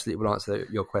 I absolutely will answer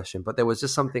your question, but there was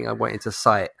just something I wanted to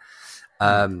cite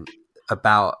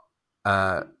about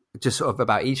just sort of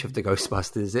about each of the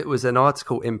Ghostbusters. It was an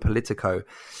article in Politico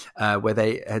where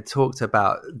they had talked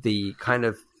about the kind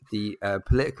of the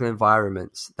political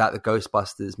environments that the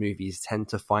Ghostbusters movies tend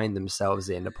to find themselves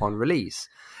in upon release.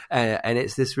 And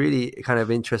it's this really kind of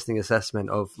interesting assessment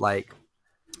of like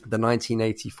the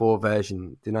 1984 version,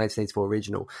 the 1984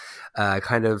 original,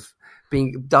 kind of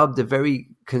being dubbed a very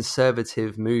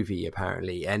conservative movie,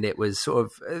 apparently. And it was sort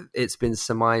of, it's been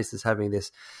surmised as having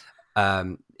this,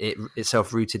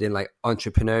 itself rooted in like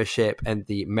entrepreneurship and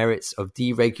the merits of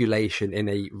deregulation in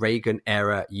a Reagan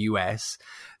era US.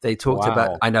 They talked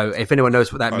about, I know if anyone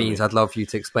knows what that means, I'd love for you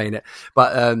to explain it.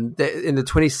 But in the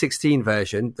 2016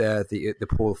 version, the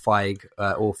Paul Feig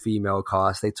all female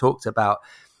cast, they talked about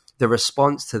the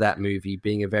response to that movie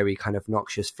being a very kind of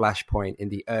noxious flashpoint in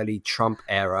the early Trump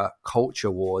era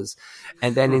culture wars.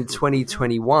 And then in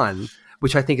 2021,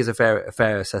 which I think is a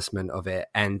fair assessment of it.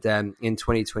 And in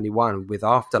 2021 with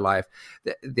Afterlife,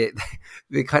 they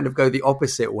kind of go the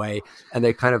opposite way, and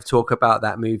they kind of talk about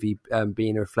that movie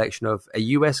being a reflection of a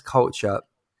US culture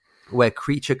where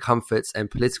creature comforts and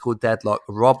political deadlock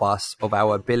rob us of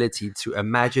our ability to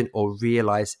imagine or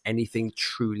realize anything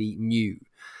truly new.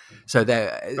 So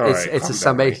it's a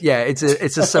summation. Yeah, it's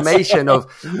a summation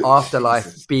of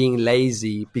Afterlife being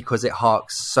lazy because it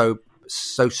harks so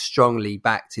so strongly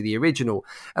back to the original.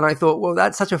 And I thought, well,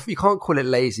 that's you can't call it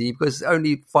lazy, because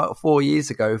only 5 years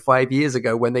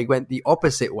ago, when they went the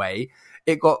opposite way,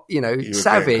 it got,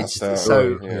 savaged.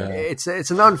 So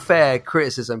it's an unfair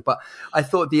criticism. But I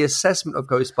thought the assessment of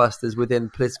Ghostbusters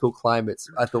within political climates,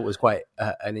 I thought was quite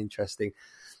an interesting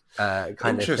kind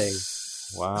of thing.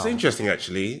 Wow, it's interesting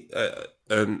actually.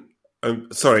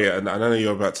 Sorry, and I know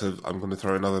you're about to. I'm going to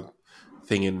throw another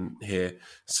thing in here.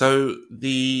 So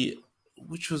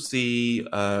which was the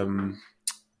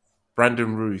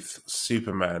Brandon Routh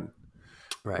Superman.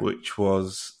 Right. Which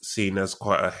was seen as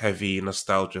quite a heavy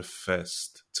nostalgia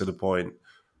fest, to the point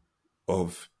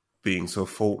of being so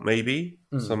fault, maybe,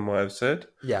 some might have said.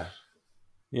 Yeah.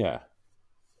 Yeah.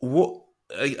 What,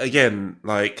 again,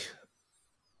 like,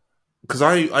 because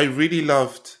I really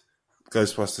loved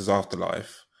Ghostbusters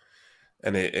Afterlife,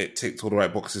 and it ticked all the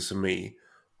right boxes for me,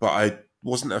 but I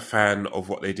wasn't a fan of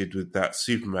what they did with that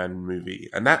Superman movie.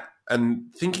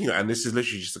 And thinking, and this is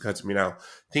literally just occurred to me now,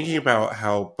 thinking about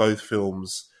how both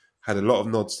films had a lot of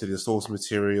nods to the source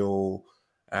material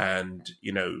and,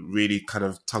 really kind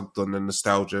of tugged on the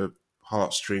nostalgia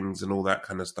heartstrings and all that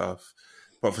kind of stuff.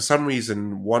 But for some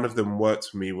reason, one of them worked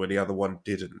for me where the other one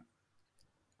didn't.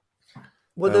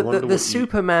 Well, the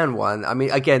Superman one, I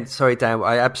mean, again, sorry, Dan,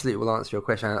 I absolutely will answer your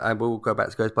question. I will go back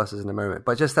to Ghostbusters in a moment.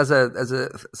 But just as a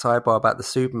sidebar about the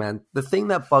Superman, the thing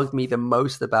that bugged me the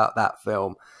most about that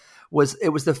film was it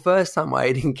was the first time I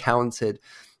had encountered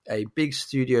a big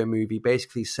studio movie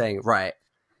basically saying, right,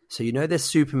 so there's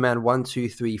Superman 1, 2,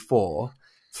 3, 4.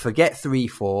 Forget 3,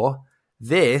 4.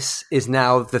 This is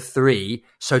now the 3.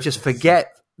 So just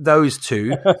forget those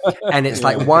 2. And it's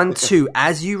like 1, 2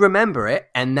 as you remember it.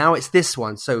 And now it's this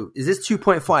one. So is this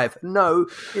 2.5? No,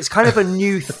 it's kind of a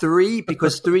new 3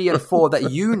 because 3 and 4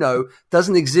 that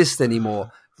doesn't exist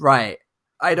anymore. Right.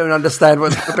 I don't understand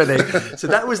what's happening. So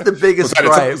that was the biggest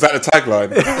gripe. Was that a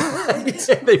tagline?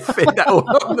 Yeah, they fit that all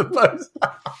on the post.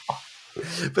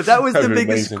 But that was the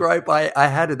biggest gripe I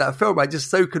had in that film. I'm just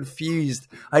so confused.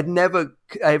 I've never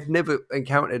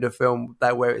encountered a film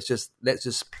where it's just, let's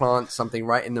just plant something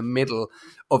right in the middle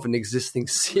of an existing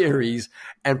series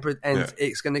and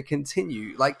it's going to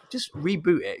continue. Like, just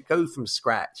reboot it, go from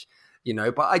scratch.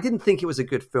 But I didn't think it was a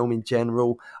good film in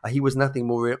general. He was nothing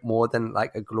more than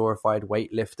like a glorified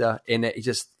weightlifter in it.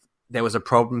 There was a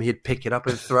problem, he'd pick it up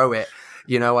and throw it.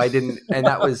 I didn't, and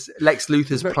that was Lex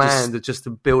Luthor's plan just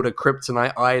to build a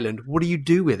kryptonite island. What do you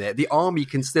do with it? The army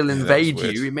can still invade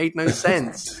you. It made no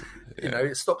sense.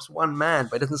 It stops one man,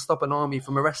 but it doesn't stop an army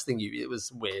from arresting you. It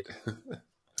was weird.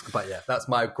 But yeah, that's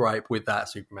my gripe with that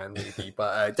Superman movie.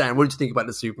 But Dan, what did you think about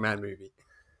the Superman movie?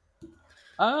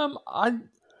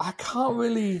 I can't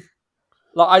really,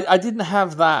 I didn't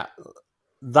have that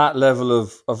level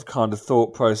of kind of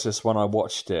thought process when I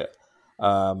watched it.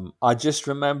 I just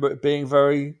remember it being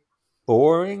very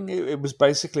boring. It was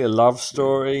basically a love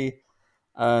story,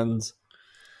 and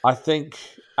I think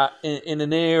in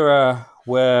an era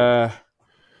where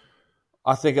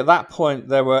I think at that point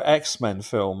there were X-Men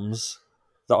films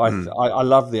that I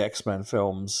love the X-Men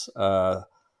films.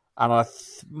 And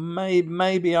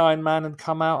maybe Iron Man had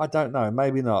come out. I don't know.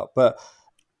 Maybe not. But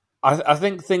I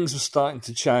think things were starting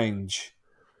to change.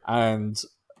 And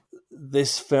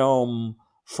this film,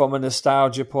 from a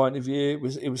nostalgia point of view,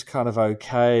 it was kind of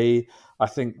okay. I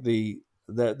think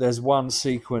there's one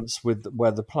sequence where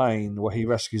he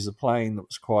rescues the plane that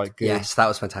was quite good. Yes, that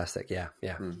was fantastic. Yeah.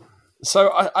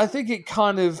 So I think it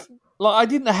kind of, I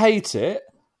didn't hate it.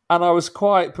 And I was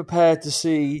quite prepared to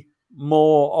see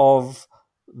more of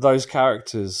those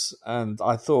characters, and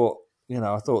I thought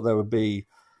there would be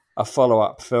a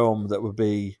follow-up film that would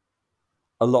be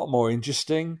a lot more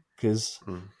interesting.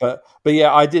 But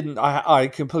yeah, I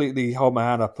completely hold my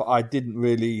hand up. I didn't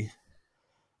really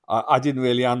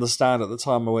understand at the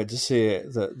time I went to see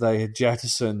it that they had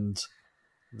jettisoned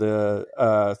the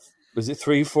was it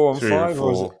 3, 4, and 5,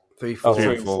 or was it 3, 4,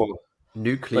 3, 4?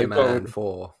 Nuclear Man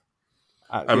 4.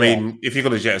 I mean, if you're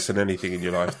going to jettison anything in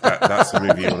your life, that's a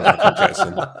movie you want to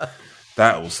jettison.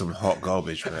 That was some hot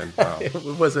garbage, man. Wow. It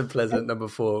wasn't pleasant, number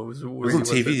 4. It was on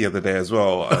TV the other day as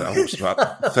well. I watched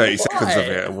about 30 seconds of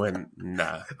it and went,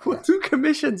 nah. Who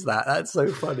commissions that? That's so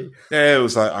funny. Yeah, it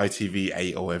was like ITV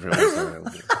 8 or whatever it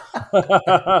was.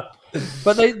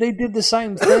 But they did the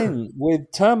same thing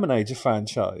with Terminator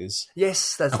franchise.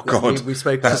 Yes, we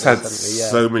spoke about that. That's had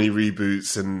so many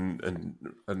reboots and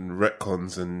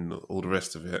retcons and all the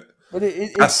rest of it. But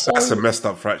that's a messed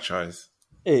up franchise.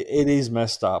 It is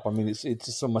messed up. I mean,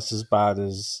 it's almost as bad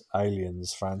as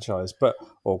Aliens franchise,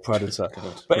 or Predator.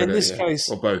 But in this case,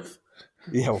 or both.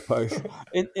 Yeah, or both.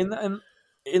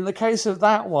 In the case of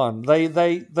that one,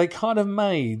 they kind of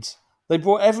made they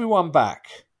brought everyone back.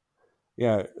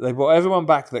 Yeah, they brought everyone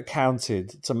back that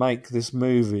counted to make this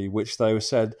movie, which they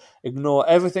said ignore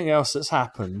everything else that's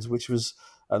happened, which was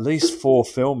at least 4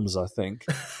 films, I think.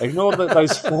 Ignore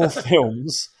those 4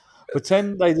 films,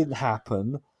 pretend they didn't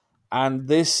happen, and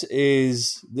this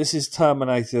is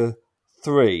Terminator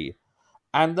 3.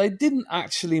 And they didn't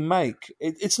actually make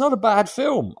it's not a bad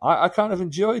film. I kind of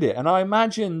enjoyed it, and I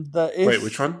imagined that if Wait,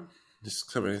 which one? This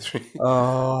Terminator 3.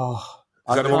 Oh,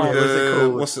 Is that the one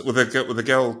What's it called? with the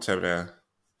girl Terminator?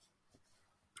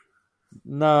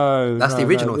 No, That's the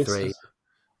original this 3.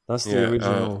 That's the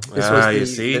original. This was you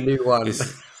see? the new one.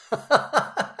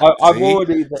 I've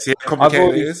already See how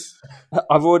complicated it is?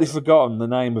 I've already forgotten the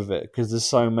name of it because there's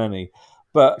so many.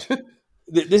 But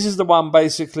this is the one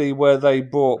basically where they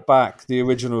brought back the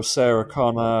original Sarah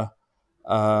Connor.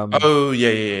 Oh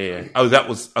yeah. Oh, that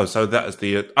was. Oh, so that is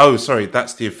the. Oh, sorry,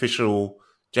 that's the official.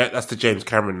 That's the James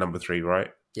Cameron number 3, right?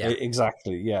 Yeah.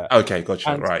 Exactly. Yeah. Okay,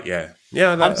 gotcha. And- right, yeah.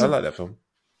 I like that film.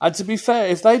 And to be fair,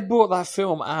 if they'd brought that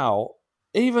film out,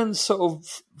 even sort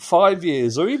of 5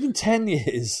 years or even 10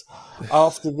 years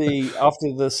after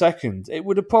the second, it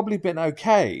would have probably been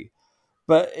okay.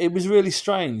 But it was really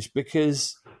strange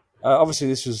because obviously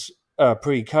this was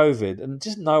pre-COVID, and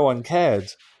just no one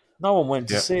cared. No one went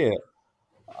to see it.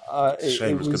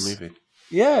 Shame, it was a good movie.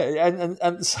 Yeah,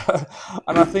 and so,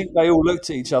 and I think they all looked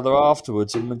at each other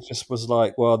afterwards and just was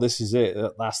like, "Well, this is it.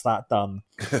 That's that done.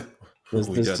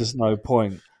 There's just no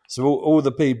point." So all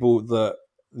the people the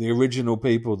original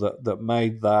people that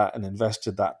made that and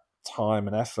invested that time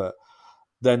and effort,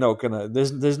 they're not gonna.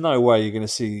 There's no way you're gonna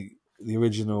see the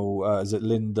original. Is it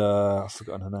Linda? I've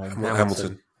forgotten her name.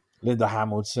 Hamilton. Linda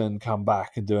Hamilton come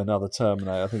back and do another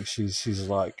Terminator. I think she's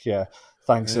like, yeah.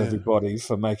 Thanks everybody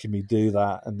for making me do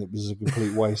that, and it was a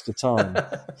complete waste of time.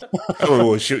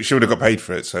 Well, she would have got paid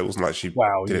for it, so it wasn't like she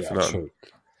did it for nothing. True.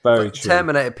 Very true.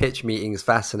 Terminator pitch meetings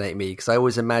fascinate me because I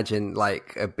always imagine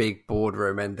like a big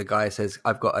boardroom and the guy says,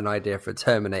 "I've got an idea for a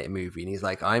Terminator movie," and he's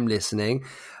like, "I'm listening."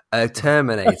 A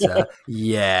Terminator,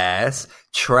 yes,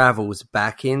 travels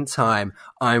back in time.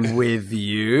 I'm with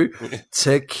you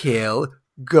to kill.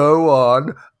 Go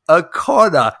on. A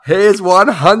Connor, here's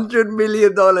 $100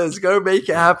 million. Go make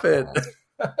it happen.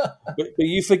 But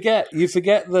you forget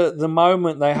the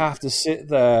moment they have to sit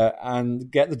there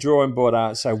and get the drawing board out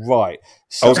and say, right.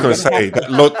 So I was going to say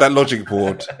that logic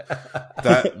board.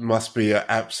 That must be an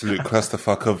absolute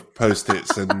clusterfuck of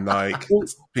post-its and like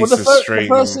pieces of string.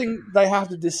 The first thing they have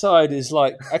to decide is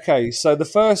like, okay, so the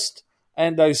first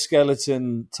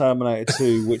endoskeleton Terminator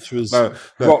 2, which was no,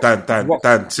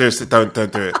 Dan, seriously, don't do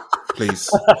it. Please,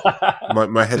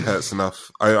 my head hurts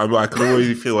enough. I can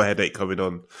already feel a headache coming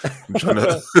on. I'm trying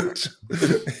to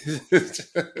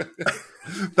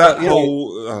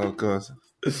whole. Oh god,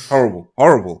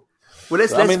 horrible. Well,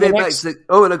 let's go back to.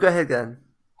 Oh no, go ahead, Dan.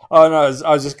 Oh no,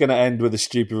 I was just going to end with a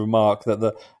stupid remark that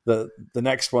the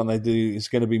next one they do is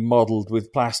going to be modelled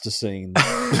with plasticine.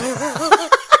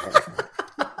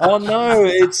 Oh no,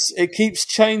 it keeps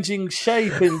changing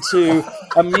shape into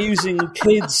amusing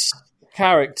kids.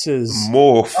 Characters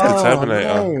morph the Terminator.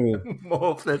 No.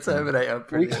 Morph the Terminator.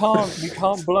 Brilliant. We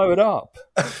can't blow it up.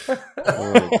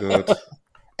 Oh god.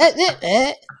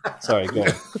 Sorry, go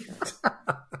on.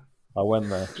 I went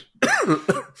there.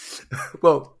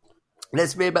 Well,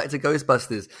 let's veer back to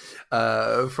Ghostbusters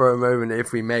for a moment,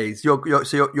 if we may.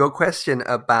 Your question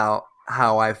about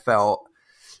how I felt.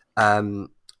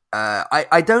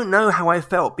 I don't know how I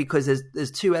felt because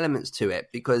there's 2 elements to it.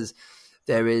 Because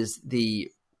there is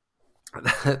the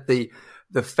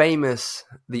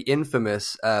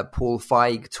infamous Paul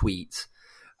Feig tweet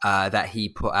that he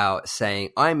put out saying,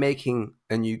 "I'm making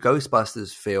a new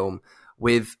Ghostbusters film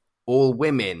with all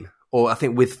women, or I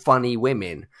think with funny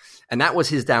women," and that was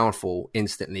his downfall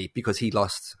instantly because he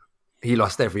lost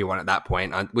everyone at that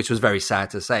point, which was very sad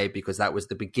to say because that was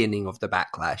the beginning of the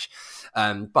backlash.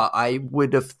 But I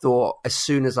would have thought as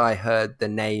soon as I heard the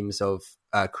names of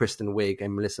Kristen Wiig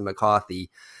and Melissa McCarthy,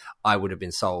 I would have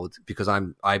been sold because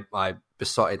I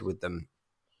besotted with them.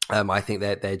 I think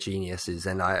they're geniuses,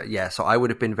 and so I would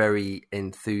have been very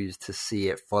enthused to see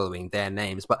it following their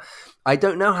names. But I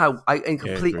don't know how. In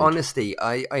complete honesty,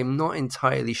 I'm not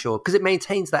entirely sure because it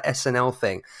maintains that SNL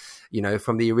thing,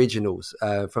 from the originals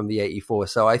from the '84.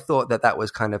 So I thought that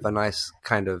was kind of a nice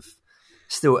kind of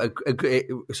still it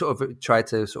sort of tried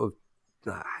to sort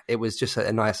of. It was just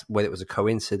a nice whether it was a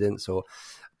coincidence or.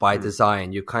 By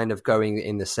design, you're kind of going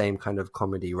in the same kind of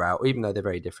comedy route, even though they're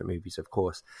very different movies, of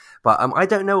course. But I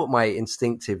don't know what my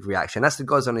instinctive reaction. That's the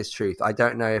God's honest truth. I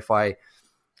don't know if I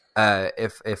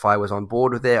if I was on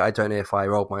board with it. I don't know if I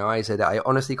rolled my eyes at it. I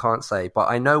honestly can't say. But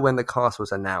I know when the cast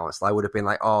was announced, I would have been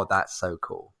like, "Oh, that's so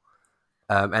cool."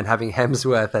 And having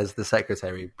Hemsworth as the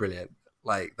secretary, brilliant.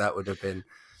 Like that would have been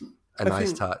a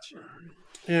nice touch.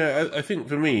 Yeah, I think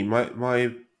for me,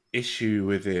 my issue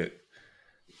with it,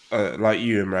 like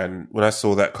you, Imran, when I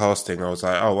saw that casting, I was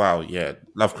like, oh wow, yeah,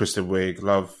 love Kristen Wiig,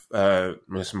 love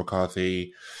Melissa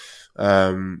McCarthy,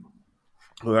 all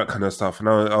that kind of stuff, and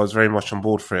I was very much on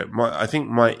board for it. I think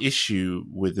my issue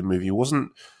with the movie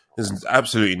there's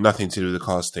absolutely nothing to do with the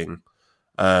casting.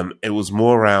 It was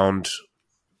more around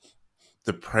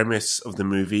the premise of the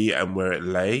movie and where it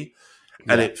lay,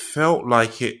 and it felt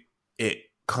like it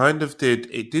kind of did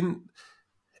a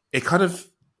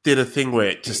thing where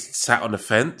it just sat on the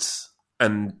fence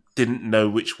and didn't know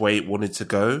which way it wanted to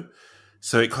go.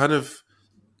 So it kind of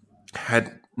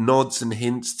had nods and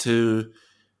hints to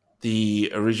the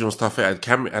original stuff. It had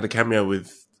a cameo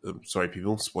with, sorry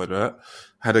people, spoiler alert,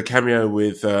 had a cameo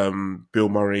with Bill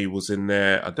Murray was in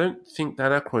there. I don't think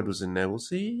Dan Aykroyd was in there, was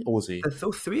he? Or was he?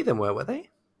 All three of them were they?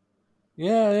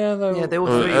 Yeah, they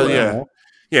all three.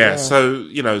 Yeah, so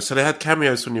so they had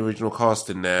cameos from the original cast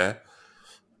in there,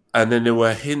 and then there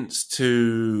were hints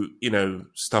to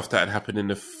stuff that had happened in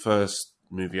the first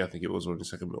movie. I think it was, or in the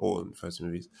second, or in the first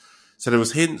movies. So there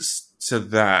was hints to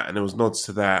that, and there was nods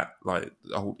to that, like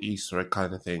the whole Easter egg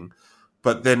kind of thing.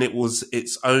 But then it was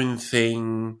its own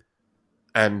thing,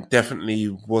 and definitely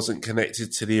wasn't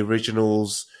connected to the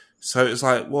originals. So it's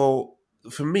like, well,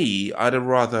 for me, I'd have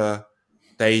rather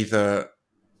they either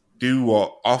do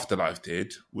what Afterlife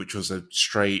did, which was a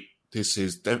straight, this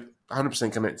is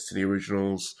 100% connected to the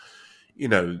originals.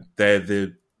 They're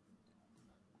the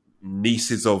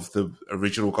nieces of the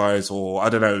original guys, or I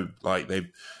don't know, like they,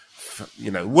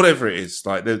 whatever it is,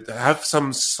 like they have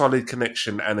some solid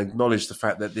connection and acknowledge the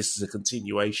fact that this is a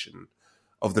continuation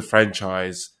of the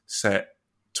franchise set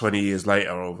 20 years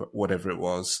later or whatever it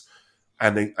was,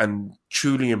 and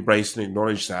truly embrace and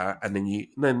acknowledge that, and then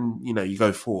you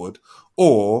go forward.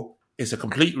 Or it's a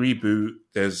complete reboot.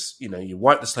 There's you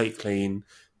wipe the slate clean.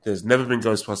 There's never been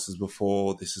Ghostbusters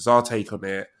before. This is our take on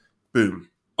it. Boom,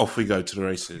 off we go to the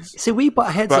races. See, we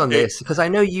butt heads on this because I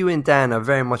know you and Dan are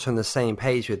very much on the same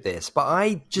page with this, but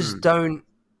I just don't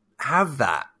have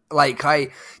that. Like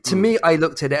to me, I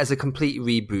looked at it as a complete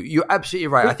reboot. You're absolutely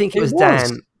right. I think it was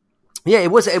Dan. Yeah,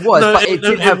 it was, no, but it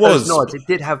did have those nods. It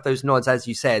did have those nods, as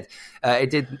you said.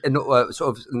 It did sort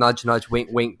of nudge, wink,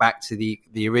 wink back to the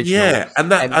original. Yeah,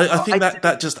 and that I think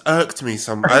that just irked me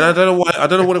some. And I don't know why. I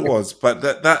don't know what it was, but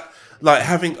that like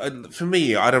having for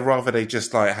me, I'd have rather they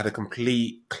just like had a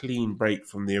complete clean break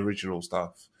from the original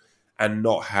stuff and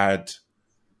not had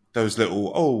those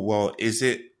little. Oh well, is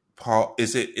it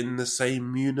in the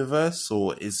same universe,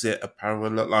 or is it a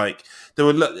parallel? Like there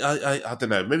were, I don't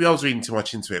know. Maybe I was reading too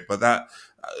much into it, but that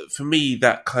for me,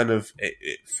 that kind of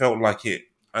it felt like it.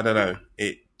 I don't know.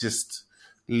 It just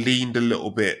leaned a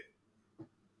little bit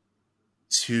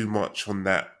too much on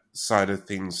that side of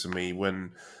things for me,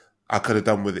 when I could have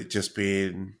done with it just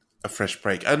being a fresh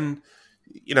break. And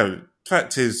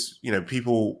fact is,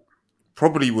 people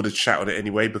probably would have shouted it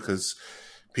anyway because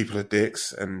people are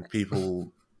dicks and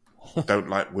people don't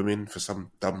like women for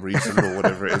some dumb reason or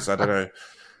whatever it is. I don't know.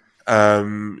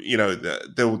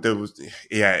 There was,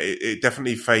 it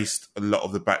definitely faced a lot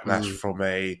of the backlash from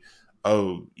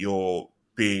you're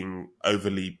being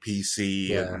overly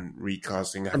PC and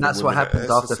recasting. And that's what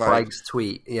happened after Feig's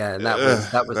tweet. Yeah, and that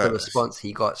was the response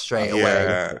he got straight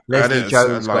away. Leslie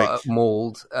Jones got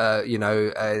mauled, in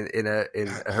a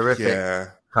horrific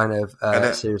kind of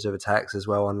series of attacks as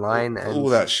well online. And all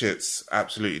that shit's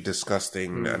absolutely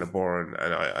disgusting and abhorrent,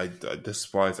 and I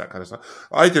despise that kind of stuff.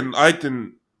 I didn't.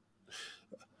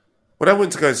 When I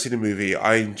went to go and see the movie,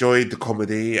 I enjoyed the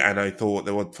comedy and I thought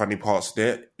there were funny parts in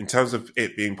it. In terms of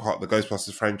it being part of the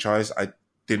Ghostbusters franchise, I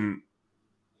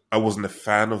wasn't a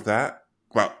fan of that,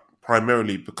 but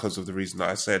primarily because of the reason that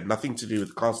I said, nothing to do with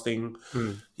the casting.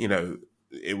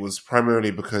 It was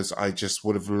primarily because I just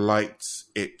would have liked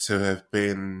it to have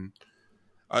been.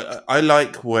 I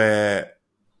like where,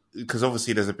 because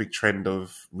obviously there's a big trend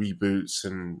of reboots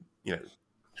and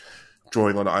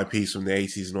drawing on IPs from the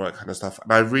 80s and all that kind of stuff.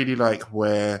 And I really like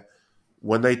when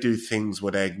they do things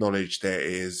where they acknowledge there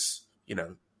is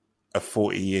a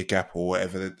 40-year gap or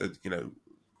whatever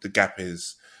the gap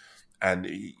is, and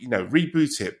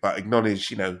reboot it, but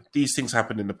acknowledge these things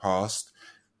happened in the past.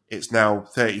 It's now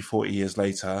 30, 40 years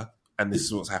later, and this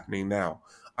is what's happening now.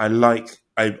 I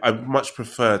much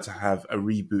prefer to have a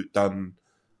reboot done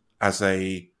as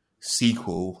a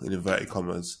sequel, in inverted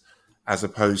commas, as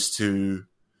opposed to,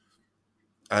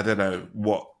 I don't know,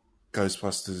 what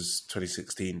Ghostbusters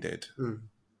 2016 did.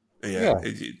 Yeah.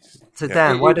 So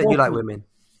Dan, why don't you like women?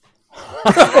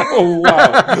 Oh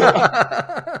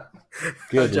wow!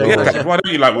 Good. joking. Lord. Dan, why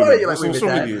don't you like women? What's What's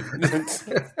wrong women, with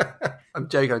you? I'm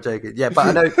joking. Yeah, but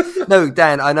I know, no,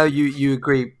 Dan, I know you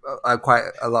agree quite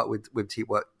a lot with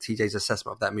what TJ's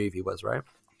assessment of that movie was, right?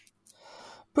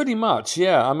 Pretty much,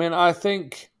 yeah. I mean, I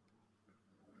think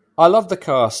I love the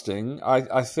casting.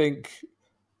 I think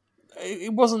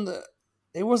it wasn't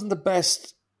the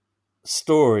best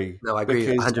story. No, I agree.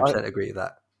 100% agree with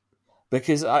that.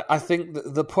 Because I think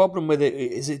the problem with it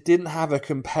is it didn't have a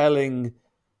compelling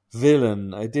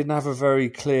villain. It didn't have a very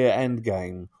clear end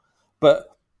game. But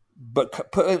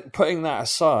putting that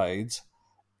aside,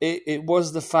 it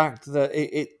was the fact that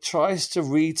it tries to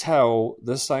retell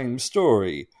the same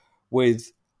story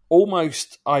with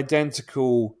almost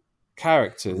identical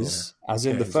characters as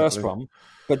in the first one,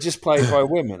 but just played by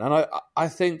women. And I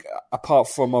think, apart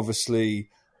from obviously,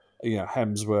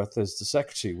 Hemsworth as the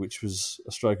secretary, which was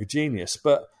a stroke of genius.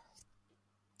 But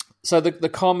so the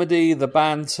comedy, the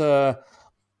banter,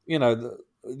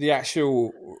 the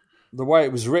actual the way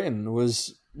it was written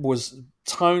was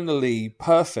tonally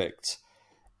perfect.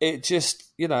 It just,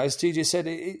 as TJ said,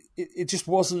 it just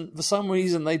wasn't, for some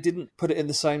reason, they didn't put it in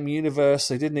the same universe.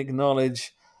 They didn't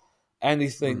acknowledge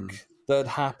anything that had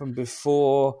happened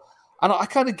before. And I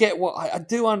kind of get I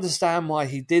do understand why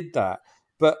he did that.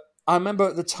 But I remember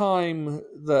at the time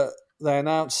that they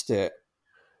announced it,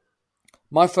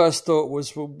 my first thought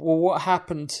was, well, what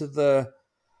happened to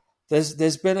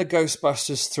there's been a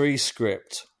Ghostbusters 3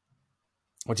 script,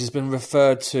 which has been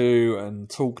referred to and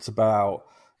talked about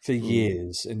for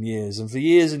years and years. And for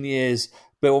years and years,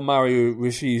 Bill Murray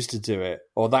refused to do it.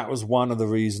 Or that was one of the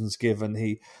reasons given.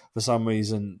 For some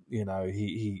reason,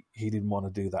 he didn't want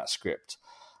to do that script.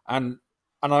 And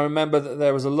I remember that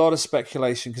there was a lot of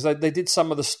speculation, because they did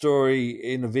some of the story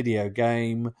in a video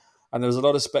game, and there was a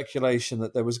lot of speculation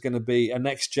that there was going to be a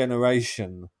next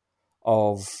generation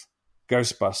of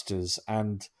Ghostbusters,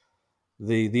 and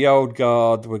the old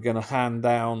guard were going to hand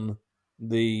down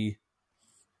the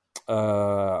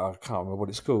I can't remember what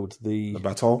it's called. The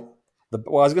baton. I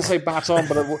was going to say baton,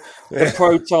 but the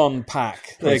proton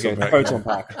pack. There you go, the proton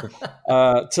pack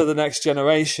to the next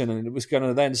generation, and it was going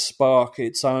to then spark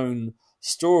its own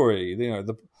story.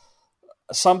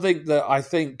 Something that I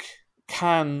think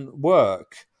can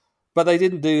work, but they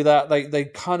didn't do that. They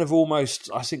kind of almost,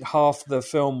 I think half the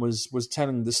film was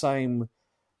telling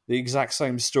the exact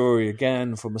same story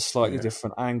again from a slightly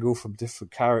different angle, from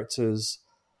different characters,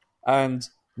 and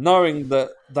knowing that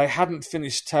they hadn't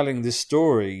finished telling this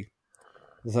story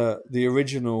that the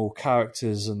original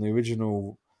characters and the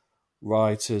original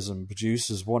writers and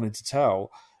producers wanted to tell,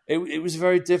 it was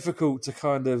very difficult to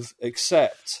kind of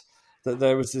accept that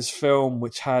there was this film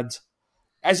which had,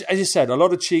 as you said, a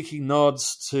lot of cheeky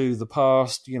nods to the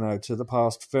past, to the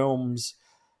past films,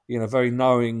 very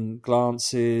knowing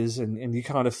glances, and you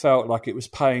kind of felt like it was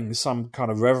paying some kind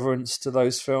of reverence to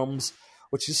those films,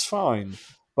 which is fine.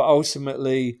 But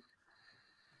ultimately,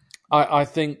 I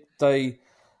think they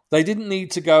didn't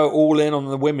need to go all in on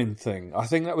the women thing. I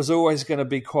think that was always going to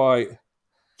be quite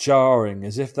jarring,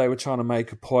 as if they were trying to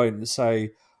make a point and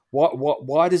say,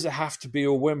 why does it have to be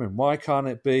all women? Why can't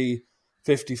it be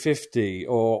 50-50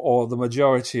 or the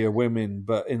majority are women,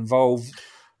 but involved,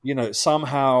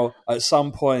 somehow at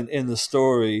some point in the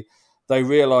story, they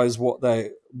realize what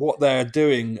they're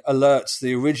doing alerts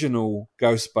the original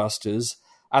Ghostbusters,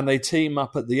 and they team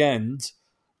up at the end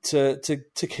to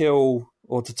kill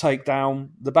or to take down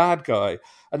the bad guy.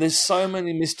 And there's so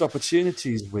many missed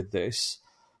opportunities with this,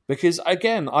 because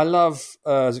again, I love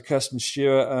Kirsten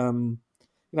Stewart.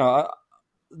 The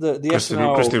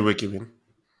SNL, Kristen Wiig, you mean?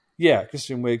 Yeah,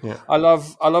 Kristen Wiig. Yeah. I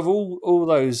love all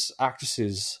those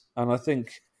actresses, and I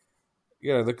think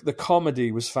the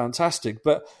comedy was fantastic.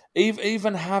 But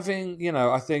even having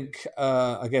I think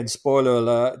again, spoiler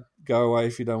alert, go away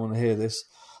if you don't want to hear this.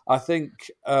 I think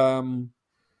Dan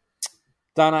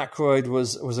Aykroyd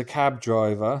was a cab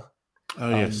driver. Oh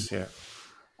yes, yeah.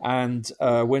 And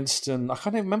Winston, I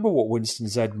can't even remember what Winston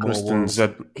Zedmore was.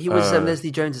 He was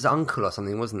Leslie Jones's uncle or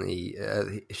something, wasn't he?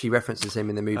 She references him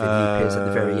in the movie. He appears at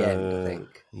the very end, I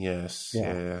think. Yes,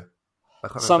 yeah.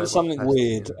 Something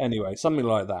weird, anyway, something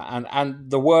like that. And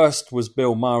the worst was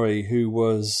Bill Murray, who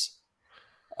was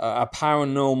a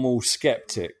paranormal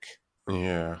skeptic.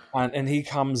 Yeah. And he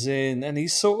comes in, and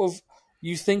he's sort of,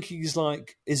 you think he's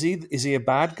like, is he a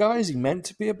bad guy? Is he meant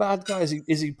to be a bad guy?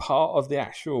 Is he part of the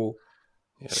actual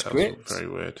script? Very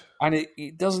weird. And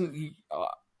it doesn't.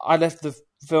 I left the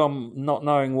film not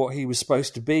knowing what he was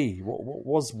supposed to be. What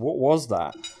was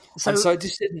that? So it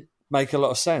just didn't make a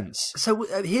lot of sense. So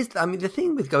the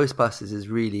thing with Ghostbusters is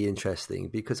really interesting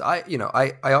because I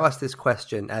asked this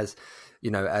question as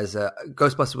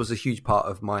Ghostbusters was a huge part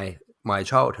of my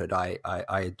childhood. I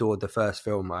adored the first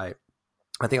film.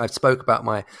 I think I've spoke about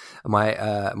my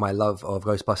love of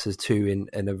Ghostbusters 2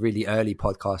 in a really early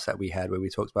podcast that we had where we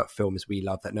talked about films we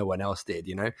love that no one else did,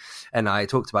 and I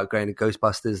talked about going to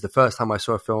Ghostbusters the first time I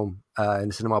saw a film in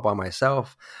the cinema by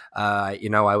myself. I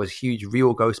was a huge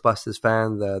real Ghostbusters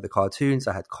fan, the cartoons.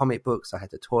 I had comic books, I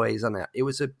had the toys, and it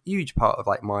was a huge part of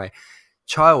like my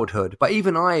childhood. But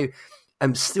even I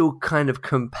am still kind of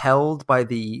compelled by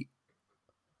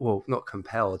not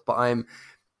compelled, but I'm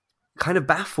kind of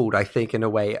baffled, I think, in a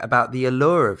way, about the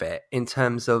allure of it, in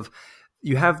terms of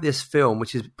you have this film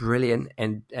which is brilliant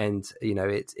and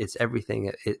it's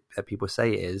everything that people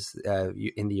say it is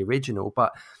in the original,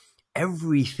 but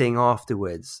everything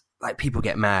afterwards, like, people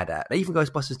get mad at. Even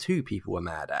Ghostbusters 2 people were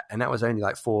mad at, and that was only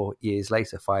like 5 years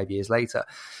later.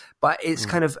 But it's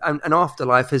kind of an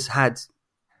Afterlife has had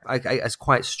as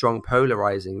quite strong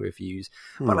polarizing reviews.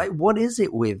 But like, what is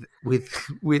it with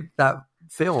that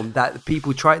film that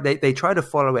people try to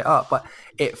follow it up, but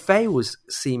it fails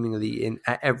seemingly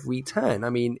at every turn? I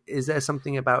mean, is there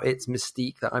something about its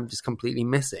mystique that I'm just completely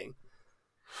missing?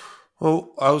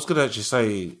 Well, I was going to actually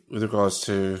say, with regards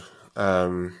to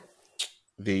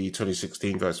the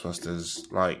 2016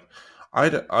 Ghostbusters, like,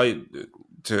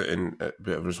 in a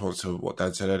bit of response to what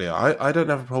Dan said earlier, I don't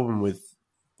have a problem with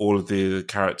all of the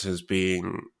characters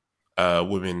being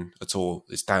women at all.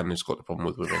 It's Dan who's got the problem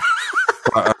with women.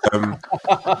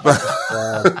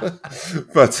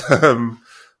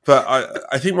 But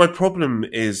I think my problem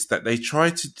is that they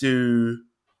tried to do,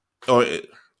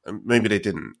 maybe they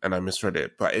didn't, and I misread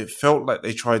it. But it felt like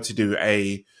they tried to do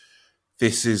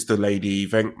this is the Lady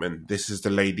Venkman, this is the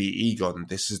Lady Egon,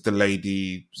 this is the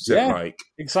Lady Zetrike.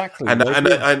 Exactly. And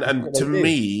to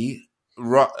me,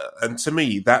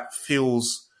 that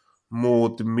feels more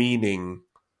demeaning.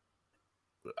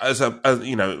 As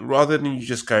rather than you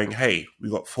just going, hey, we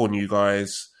got 4 new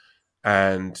guys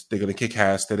and they're going to kick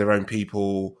ass, they're their own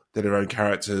people, they're their own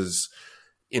characters,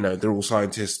 they're all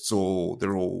scientists, or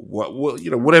they're all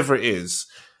whatever it is.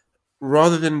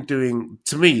 Rather than doing,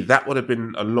 to me, that would have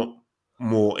been a lot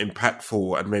more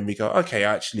impactful and made me go, okay,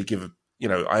 I actually give a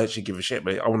shit,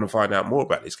 but I want to find out more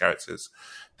about these characters.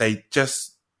 They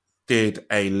just did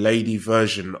a lady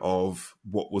version of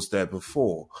what was there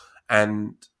before,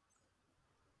 and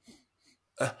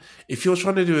if you're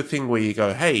trying to do a thing where you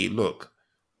go, hey, look,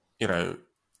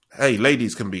 hey,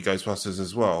 ladies can be Ghostbusters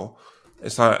as well.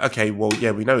 It's like, okay, well,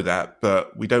 yeah, we know that,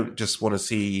 but we don't just want to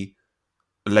see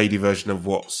a lady version of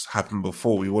what's happened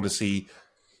before. We want to see,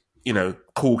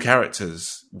 cool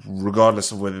characters,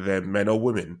 regardless of whether they're men or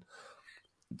women.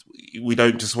 We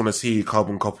don't just want to see a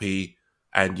carbon copy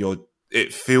and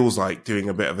it feels like doing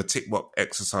a bit of a tick box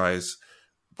exercise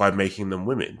by making them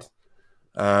women.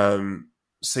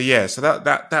 So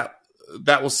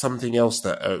that was something else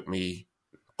that irked me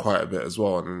quite a bit as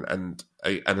well, and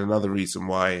another reason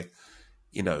why,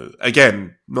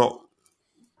 again, not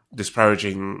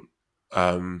disparaging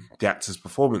the actors'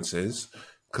 performances,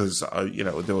 because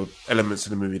there were elements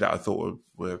in the movie that I thought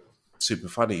were super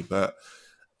funny, but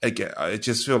again, I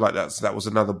just feel like that was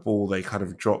another ball they kind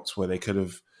of dropped where they could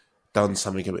have done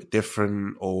something a bit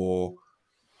different, or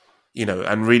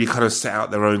and really kind of set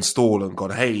out their own stall and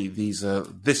gone, hey, this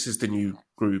is the new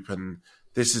group and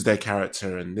this is their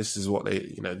character and this is what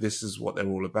this is what they're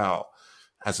all about,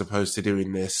 as opposed to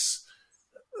doing this,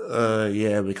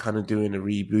 we're kind of doing a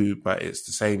reboot, but it's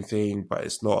the same thing, but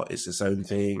it's not, it's its own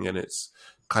thing, and it's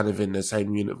kind of in the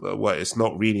same universe. Well, it's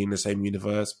not really in the same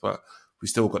universe, but we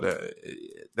still got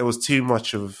there was too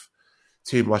much of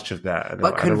that.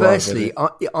 But conversely,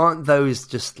 aren't those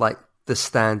just like the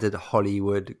standard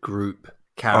Hollywood group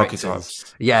characters?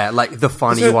 Archetypes. Yeah, like the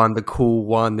funny one, the cool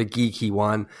one, the geeky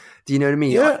one. Do you know what I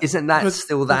mean? Yeah, isn't that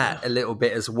still that a little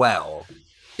bit as well?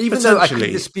 Even though I can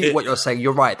dispute what you're saying,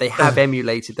 you're right. They have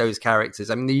emulated those characters.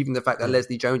 I mean, even the fact that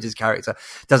Leslie Jones's character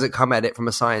doesn't come at it from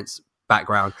a science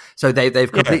background, so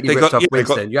they've completely ripped off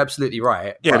Winston. You're absolutely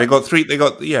right. Yeah, they got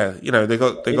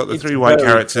the 3 white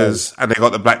characters, and they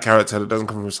got the black character that doesn't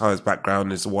come from a science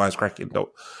background. It's a wisecracking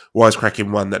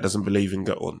one that doesn't believe in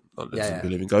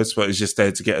believe in ghosts, but is just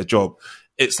there to get a job.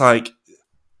 It's like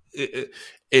it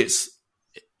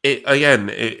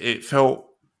felt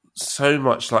so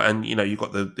much like, and you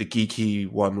got the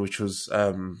geeky one, which was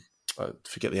I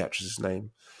forget the actress's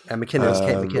name. McKinnon, was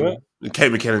Kate McKinnon.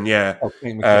 Kate McKinnon, yeah. Oh,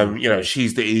 Kate McKinnon.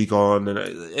 She's the Egon,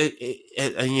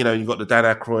 and you got the Dan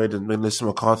Aykroyd and Melissa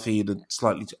McCarthy, and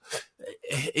slightly.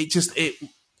 It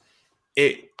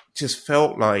just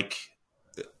felt like,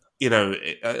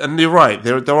 and you're right,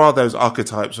 there are those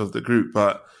archetypes of the group,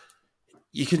 but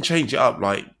you can change it up,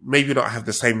 like maybe not have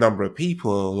the same number of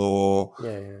people, or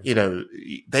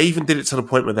they even did it to the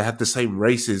point where they had the same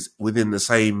races within the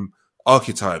same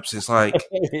archetypes. It's like,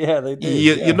 yeah, they do.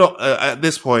 You're not at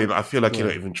this point. I feel like you're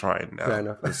not even trying now. Fair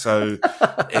enough. So,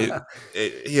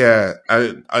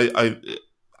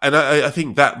 I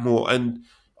think that more, and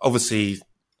obviously,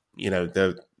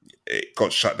 it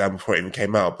got shut down before it even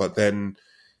came out. But then,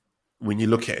 when you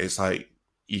look at it, it's like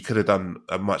you could have done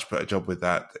a much better job with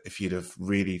that if you'd have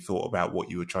really thought about what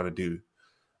you were trying to do.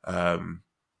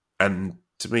 And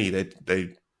to me,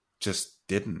 they just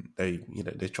didn't. They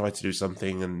tried to do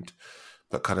something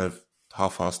but kind of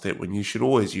half-assed it when you should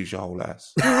always use your whole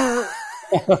ass.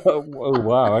 Oh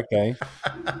wow, okay.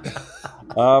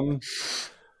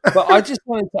 But I just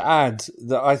wanted to add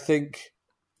that I think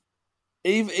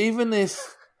even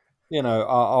if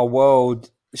our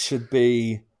world should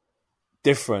be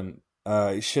different,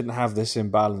 it shouldn't have this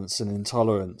imbalance and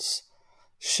intolerance.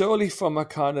 Surely, from a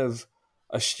kind of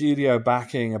a studio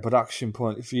backing, a production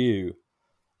point of view,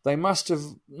 they must have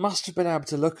been able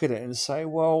to look at it and say,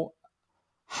 well,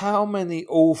 how many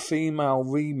all-female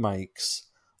remakes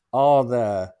are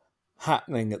there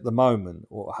happening at the moment,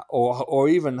 or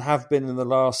even have been in the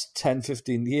last 10,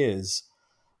 15 years?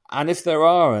 And if there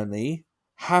are any,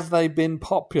 have they been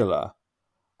popular?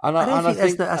 And I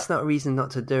think that's not a reason not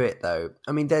to do it, though.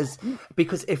 I mean,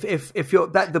 because if you're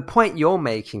the point you're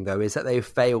making, though, is that they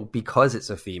failed because it's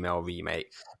a female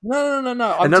remake. No. And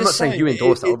I'm not saying you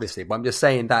endorse that, obviously, but I'm just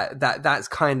saying that's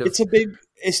kind of.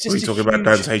 It's just. We're talking about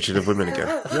Dan's hatred of women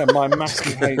again. Yeah, my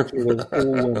massive hatred of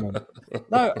all women.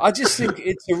 No, I just think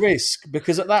it's a risk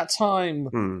because at that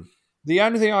time, the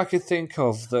only thing I could think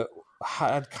of that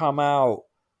had come out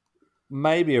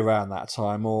maybe around that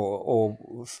time or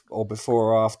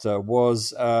before or after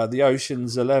was the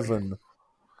Ocean's 11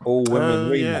 all women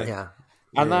remake. Yeah.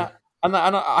 And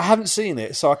I haven't seen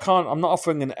it, so I'm not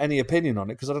offering any opinion on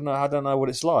it because I don't know what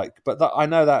it's like. But I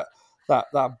know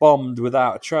that bombed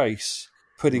without a trace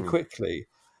pretty quickly,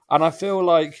 and I feel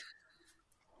like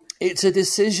it's a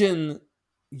decision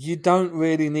you don't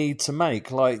really need to make.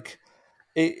 Like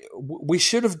we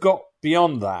should have got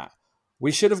beyond that.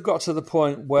 We should have got to the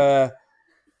point where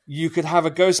you could have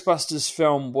a Ghostbusters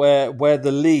film where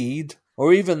the lead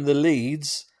or even the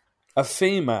leads are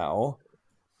female,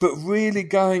 but really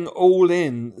going all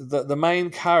in that the main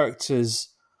characters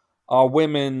are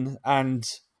women and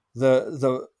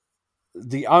the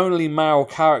only male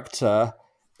character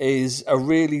is a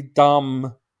really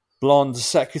dumb blonde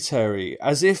secretary,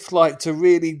 as if like to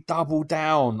really double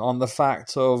down on the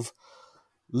fact of,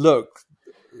 look,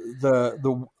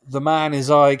 the man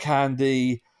is eye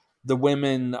candy, the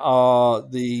women are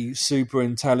the super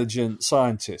intelligent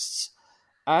scientists.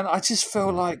 And I just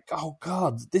feel like, oh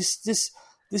God, this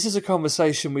is a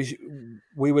conversation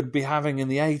we would be having in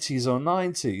the 80s or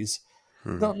 90s,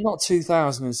 not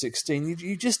 2016.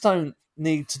 You just don't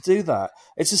need to do that.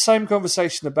 It's the same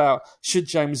conversation about should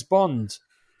James Bond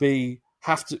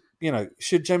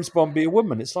should James Bond be a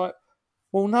woman? It's like,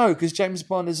 well, no, because James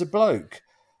Bond is a bloke.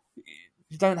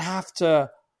 You don't have to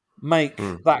make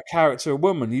that character a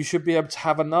woman. You should be able to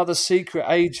have another secret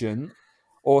agent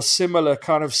or similar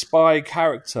kind of spy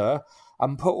character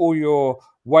and put all your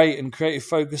weight and creative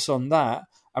focus on that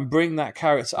and bring that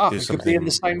character up. It could be in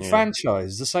the same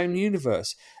franchise, the same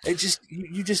universe.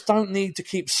 You just don't need to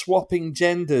keep swapping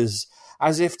genders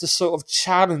as if to sort of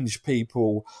challenge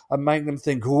people and make them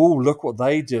think, oh, look what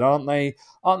they did. Aren't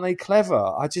they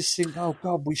clever? I just think, oh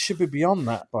God, we should be beyond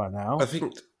that by now. I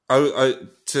think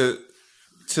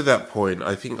to that point,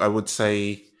 I think I would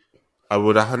say I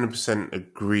would 100%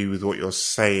 agree with what you're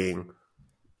saying.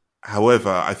 However,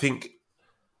 I think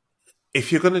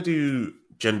if you're going to do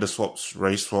gender swaps,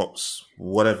 race swaps,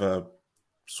 whatever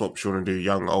swaps you want to do,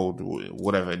 young, old,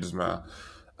 whatever, it doesn't matter.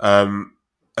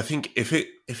 I think if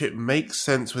it makes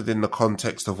sense within the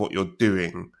context of what you're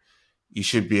doing, you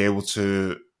should be able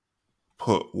to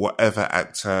put whatever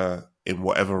actor in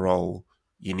whatever role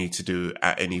you need to do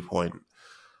at any point.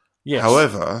 Yes.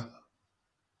 However,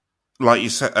 like you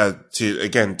said,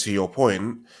 to your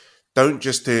point, don't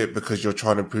just do it because you're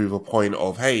trying to prove a point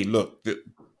of, hey, look,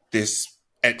 this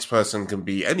X person can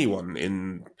be anyone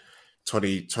in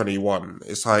 2021.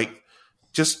 It's like,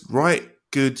 just write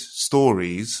good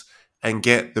stories and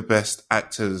get the best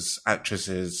actors,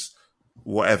 actresses,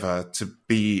 whatever, to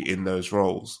be in those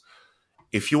roles.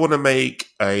 If you want to make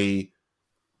a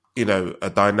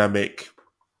dynamic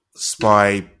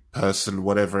spy person,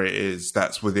 whatever it is,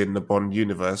 that's within the Bond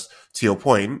universe, to your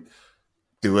point,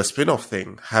 do a spin-off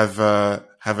thing. Have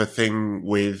a thing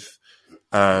with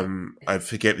I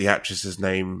forget the actress's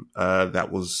name.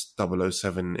 That was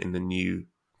 007 in the new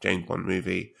James Bond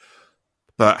movie.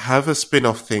 But have a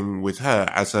spin-off thing with her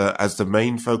as the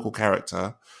main focal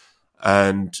character,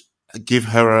 and give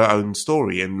her her own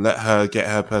story and let her get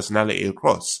her personality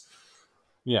across.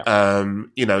 Yeah.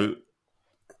 You know,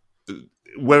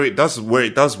 where it does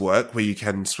work, where you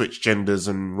can switch genders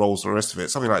and roles and the rest of it,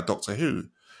 something like Doctor Who,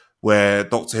 where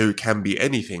Doctor Who can be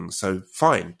anything. So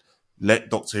fine,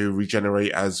 let Doctor Who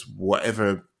regenerate as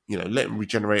whatever, you know, let him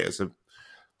regenerate as a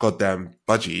goddamn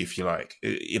budgie, if you like,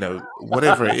 you know,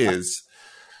 whatever it is.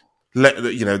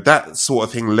 You know, that sort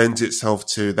of thing lends itself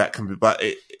to that can be, but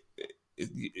do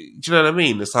you know what I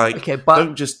mean? It's like, okay, but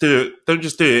don't just do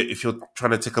it if you're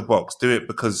trying to tick a box. Do it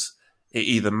because it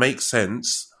either makes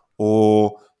sense,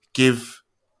 or if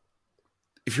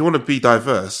you want to be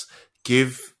diverse,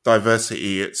 give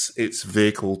diversity its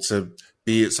vehicle to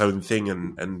be its own thing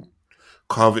and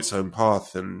carve its own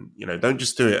path. And, you know, don't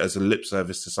just do it as a lip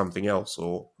service to something else.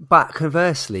 But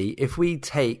conversely, if we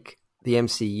take the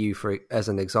MCU as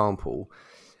an example,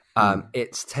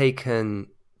 it's taken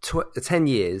 10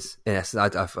 years. Yes,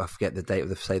 I forget the date of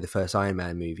the first Iron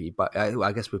Man movie, but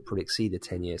I guess we've probably exceeded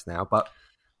 10 years now. But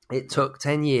it took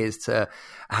 10 years to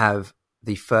have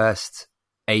the first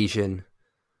Asian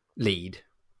lead,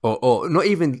 or not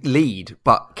even lead,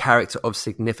 but character of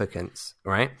significance.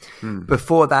 Right.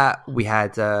 Before that, we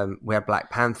had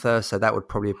Black Panther, so that would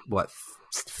probably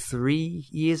 3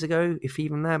 years ago, if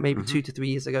even that, maybe 2 to 3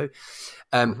 years ago,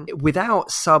 without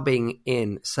subbing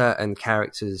in certain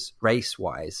characters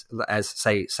race-wise, as,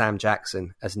 say, Sam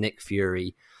Jackson as Nick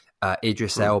Fury,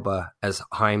 Idris Elba as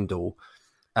Heimdall,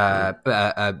 I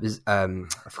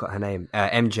forgot her name,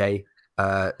 MJ,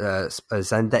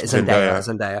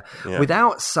 Zendaya. Yeah.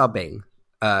 Without subbing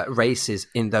races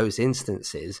in those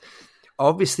instances,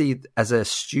 obviously, as a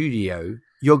studio,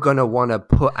 you're going to want to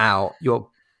put out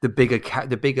the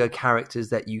bigger characters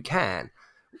that you can.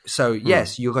 So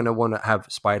yes, you're going to want to have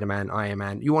Spider-Man, Iron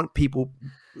Man. You want people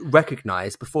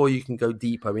recognized before you can go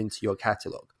deeper into your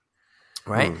catalog,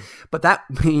 right? But that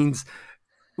means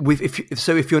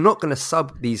if you're not going to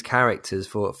sub these characters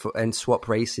for and swap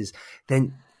races,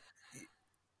 then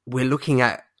we're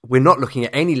not looking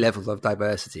at any level of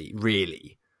diversity,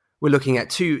 really. We're looking at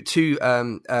two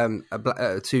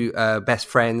best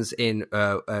friends in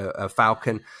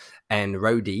Falcon and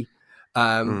Rhodey,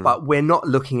 but we're not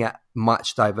looking at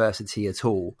much diversity at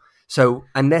all. So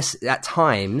unless at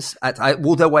times,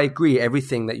 although I agree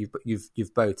everything that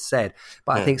you've both said,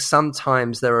 but I think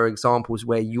sometimes there are examples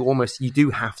where you do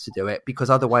have to do it, because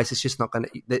otherwise it's just not going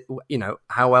to. You know,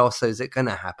 how else is it going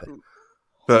to happen?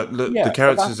 But the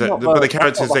characters the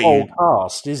whole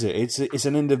cast, is it? It's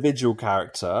an individual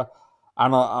character,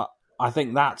 and I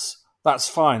think that's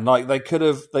fine. Like they could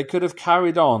have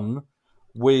carried on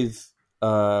with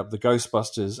the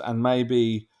Ghostbusters, and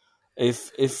maybe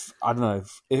if I don't know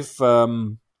if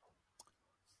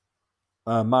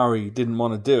Murray didn't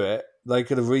want to do it, they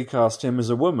could have recast him as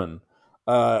a woman,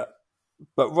 but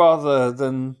rather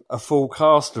than a full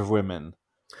cast of women.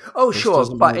 Oh, sure,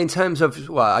 but in terms of,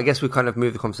 well, I guess we kind of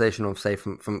moved the conversation on, say,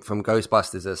 from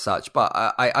Ghostbusters as such. But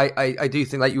I do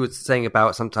think, like you were saying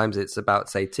about, sometimes it's about,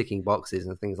 say, ticking boxes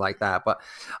and things like that. But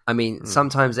I mean,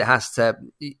 sometimes it has to.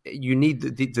 You need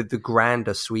the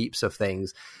grander sweeps of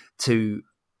things to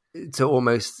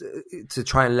almost to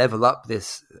try and level up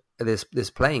this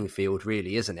playing field,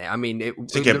 really, isn't it? I mean,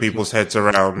 to get people's heads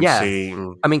around. Yeah,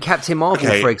 seeing. I mean, Captain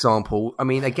Marvel, for example. I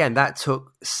mean, again, that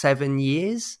took 7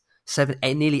 years.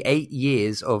 Nearly 8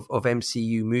 years of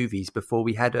MCU movies before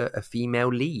we had a female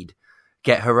lead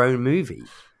get her own movie.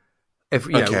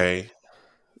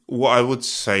 What I would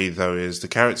say, though, is the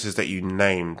characters that you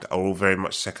named are all very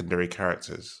much secondary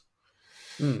characters.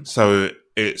 So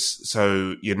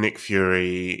your Nick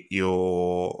Fury,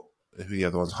 who are the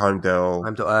other ones? Heimdall,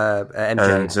 MJ. and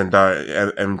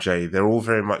Zendaya, MJ. They're all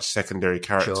very much secondary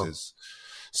characters. Sure.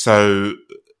 So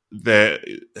they're,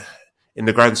 in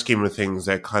the grand scheme of things,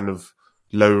 they're kind of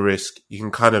low risk. You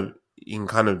can kind of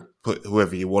put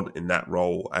whoever you want in that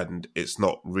role, and it's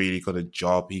not really going to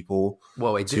jar people.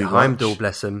 Well, it did. Heimdall,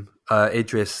 bless him,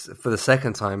 Idris, for the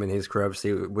second time in his career,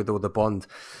 obviously with all the Bond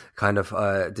kind of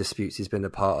disputes he's been a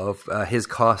part of. His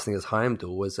casting as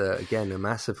Heimdall was again a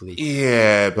massively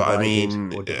but I mean,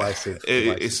 divisive.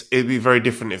 It'd be very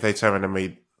different if they turned around and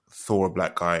made Thor a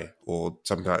black guy or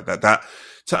something like that.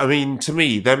 I mean, to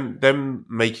me, them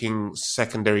making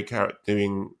secondary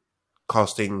casting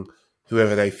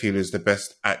whoever they feel is the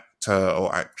best actor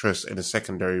or actress in a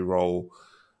secondary role.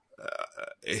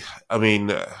 I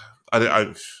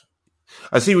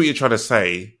see what you're trying to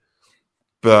say,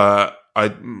 but I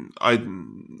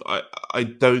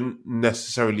don't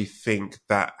necessarily think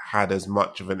that had as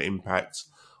much of an impact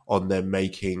on them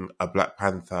making a Black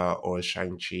Panther or a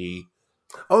Shang-Chi.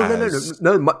 Oh,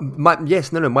 no.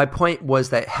 My point was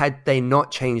that had they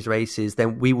not changed races,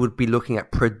 then we would be looking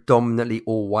at predominantly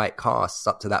all white casts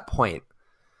up to that point.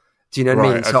 Do you know what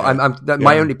I mean? So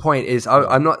my only point is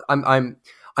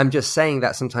I'm just saying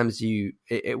that sometimes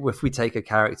if we take a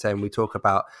character and we talk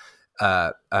about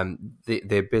the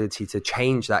ability to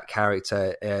change that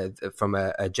character from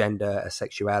a gender, a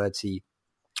sexuality,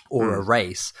 or a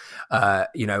race, a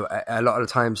lot of the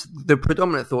times the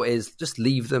predominant thought is just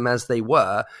leave them as they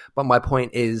were. But my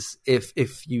point is, if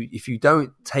you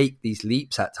don't take these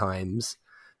leaps at times,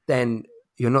 then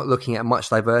you're not looking at much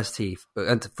diversity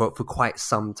for quite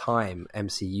some time,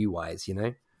 MCU wise.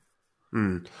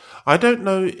 I don't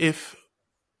know if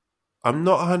I'm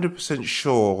not 100%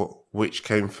 sure which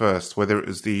came first, whether it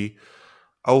was the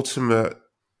Ultimate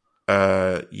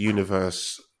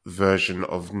Universe version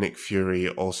of Nick Fury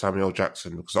or Samuel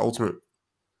Jackson, because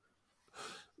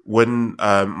when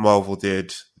Marvel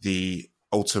did the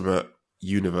Ultimate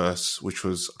Universe, which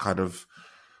was kind of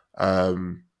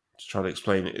to try to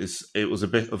explain it was a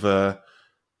bit of a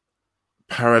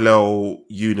parallel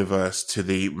universe to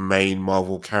the main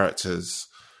Marvel characters,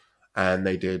 and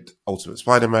they did Ultimate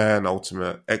Spider-Man,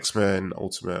 Ultimate X-Men,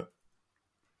 Ultimate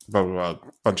blah blah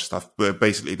blah, bunch of stuff. But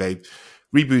basically, they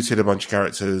rebooted a bunch of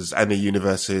characters and their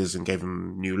universes and gave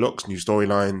them new looks, new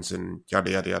storylines, and yada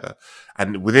yada yada.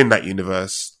 And within that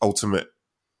universe,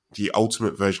 the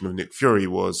ultimate version of Nick Fury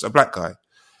was a black guy.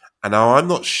 And now I'm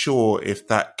not sure if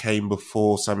that came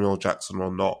before Samuel Jackson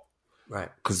or not, right?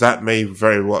 Because that may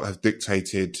very well have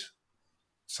dictated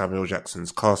Samuel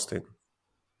Jackson's casting.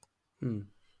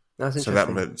 That's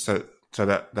interesting. So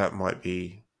that might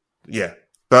be, yeah.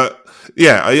 But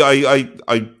yeah,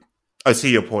 I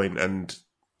see your point and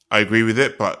I agree with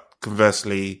it, but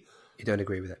conversely, you don't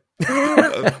agree with it.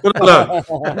 no.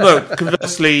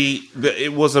 Conversely,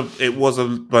 it was a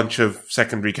bunch of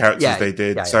secondary characters they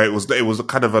did, so it was a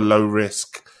kind of a low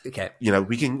risk. Okay,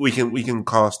 we can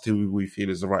cast who we feel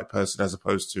is the right person, as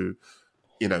opposed to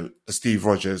a Steve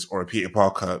Rogers or a Peter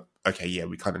Parker. Okay, yeah,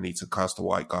 we kind of need to cast a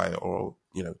white guy or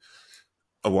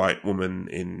a white woman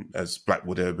in as Black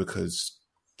Widow because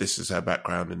this is her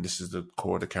background and this is the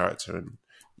core of the character and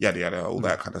yada yada, all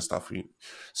that kind of stuff.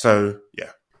 So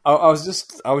yeah. I was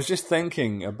just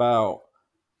thinking about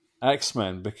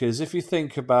X-Men, because if you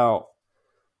think about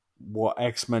what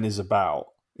X-Men is about,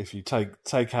 if you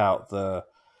take out the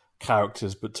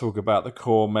characters but talk about the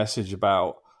core message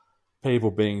about people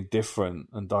being different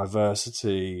and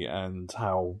diversity and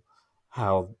how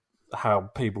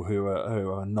people who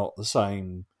are not the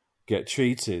same get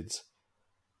treated.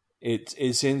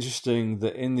 It's interesting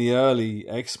that in the early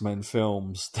X-Men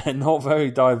films, they're not very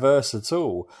diverse at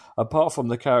all. Apart from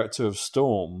the character of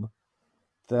Storm,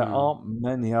 there aren't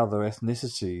many other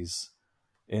ethnicities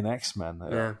in X-Men.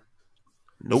 Yeah.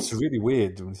 Nope. It's really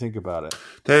weird when you think about it.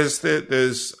 There's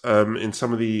in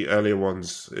some of the earlier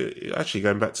ones, actually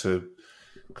going back to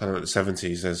kind of like the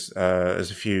 70s, there's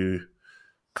a few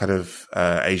kind of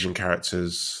Asian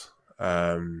characters.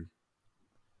 I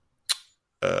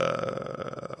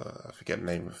forget the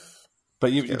name of.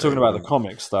 But you're talking about the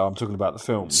comics, though. I'm talking about the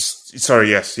films.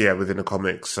 Sorry, yes, yeah, within the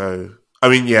comics. So I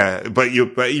mean, yeah, but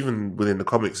even within the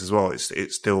comics as well,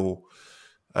 it's still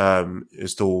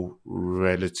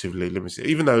relatively limited.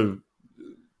 Even though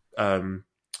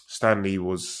Stan Lee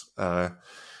was a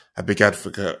big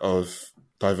advocate of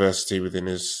diversity within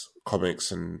his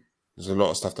comics, and there's a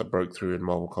lot of stuff that broke through in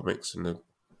Marvel Comics in the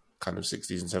kind of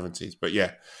 60s and 70s. But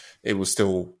yeah, it was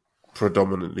still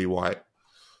predominantly white.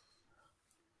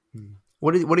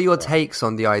 What are your takes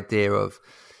on the idea of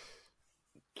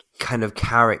kind of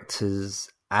characters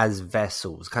as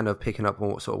vessels? Kind of picking up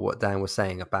on what Dan was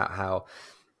saying about how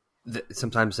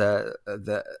sometimes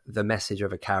the message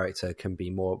of a character can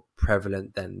be more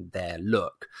prevalent than their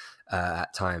look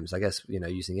at times. I guess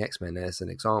using X-Men as an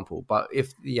example. But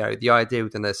if the idea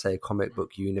within, let's say, a comic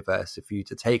book universe, if you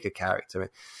to take a character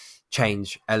and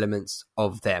change elements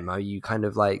of them, are you kind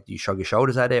of like, do you shrug your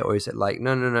shoulders at it, or is it like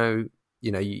no?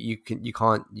 You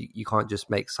can't just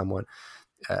make someone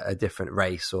a different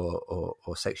race or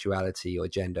sexuality or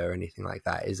gender or anything like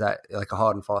that? Is that like a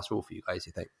hard and fast rule for you guys,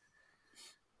 you think?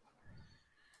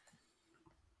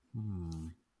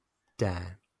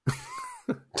 Dan.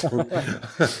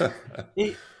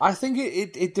 I think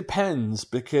it depends,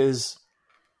 because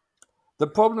the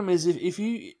problem is if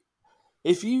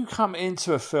you come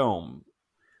into a film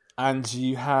and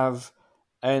you have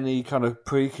any kind of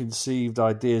preconceived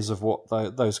ideas of what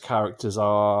those characters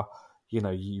are,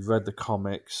 you read the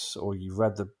comics, or you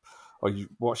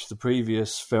watched the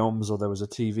previous films, or there was a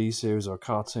TV series or a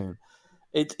cartoon.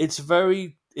 It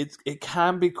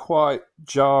can be quite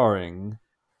jarring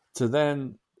to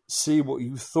then see what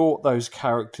you thought those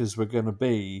characters were going to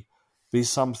be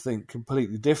something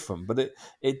completely different. But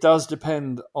it does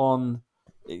depend on,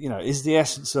 is the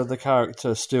essence of the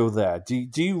character still there? Do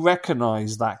you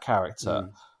recognize that character?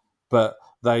 But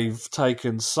they've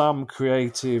taken some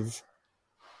creative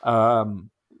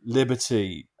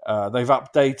liberty. They've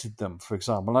updated them, for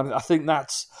example. And I think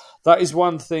that is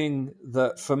one thing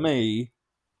that, for me,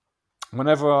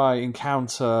 whenever I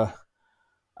encounter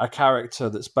a character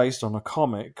that's based on a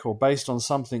comic or based on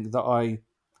something that I,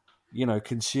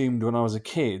 consumed when I was a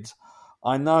kid,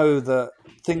 I know that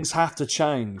things have to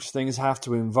change, things have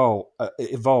to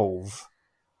evolve,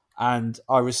 and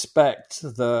I respect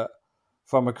that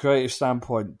from a creative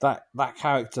standpoint that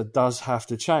character does have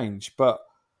to change. But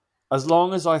as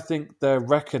long as I think they're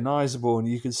recognizable and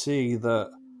you can see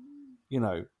that,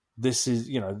 this is,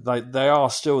 they are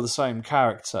still the same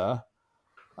character,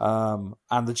 and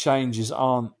the changes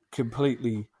aren't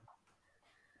completely,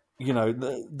 they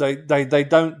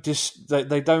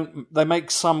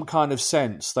make some kind of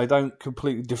sense. They don't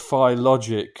completely defy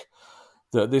logic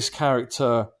that this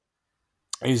character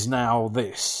is now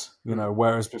this,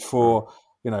 whereas before,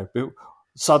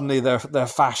 suddenly they're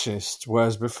fascist,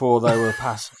 whereas before they were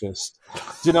pacifist.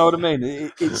 Do you know what I mean?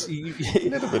 It's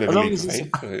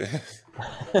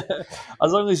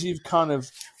as long as you've kind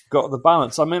of got the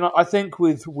balance. I mean, I think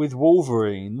with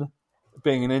Wolverine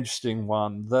being an interesting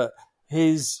one, that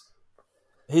his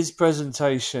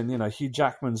presentation, Hugh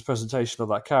Jackman's presentation of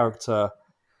that character,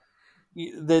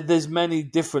 there's many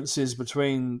differences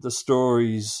between the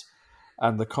stories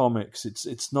and the comics.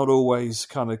 It's not always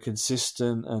kind of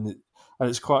consistent, and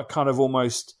it's quite kind of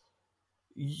almost,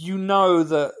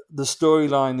 that the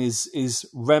storyline is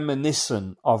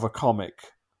reminiscent of a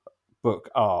comic book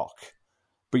arc,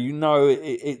 but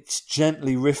it's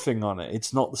gently riffing on it.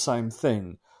 It's not the same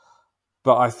thing.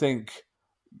 But I think,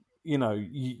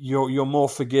 you're more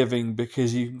forgiving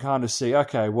because you can kind of see,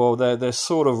 okay, well, they're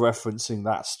sort of referencing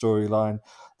that storyline.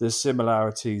 There's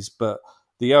similarities, but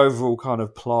the overall kind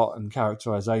of plot and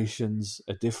characterizations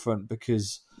are different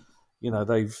because,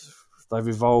 they've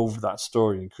evolved that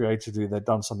story, and creatively they've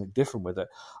done something different with it.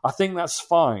 I think that's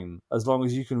fine as long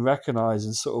as you can recognize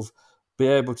and sort of be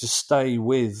able to stay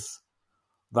with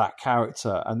that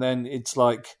character. And then it's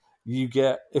like you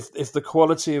get, if the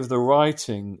quality of the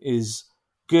writing is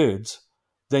good,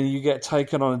 then you get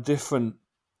taken on a different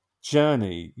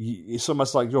journey. It's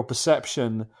almost like your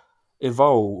perception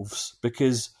evolves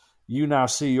because you now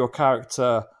see your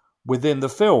character within the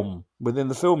film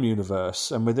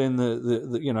universe, and within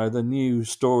the new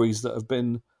stories that have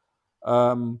been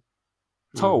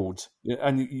told,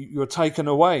 and you're taken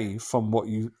away from what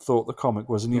you thought the comic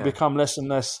was, and you become less and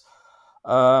less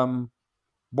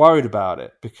worried about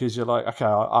it because you're like, okay,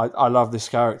 I love this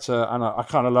character, and I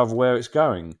kind of love where it's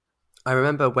going. I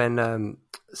remember when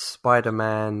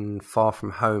Spider-Man Far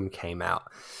From Home came out.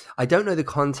 I don't know the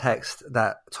context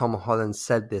that Tom Holland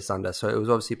said this under, so it was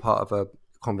obviously part of a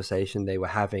conversation they were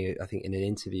having, I think, in an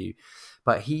interview.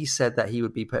 But he said that he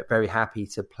would be very happy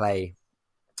to play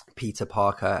Peter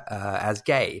Parker as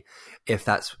gay if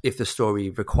the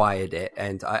story required it.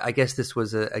 And I guess this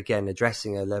was again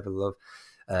addressing a level of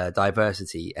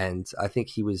diversity, and I think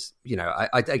he was,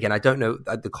 I don't know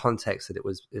the context that it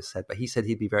was said, but he said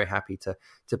he'd be very happy to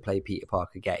play Peter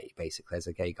Parker gay, basically, as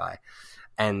a gay guy.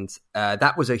 And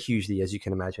that was a hugely, as you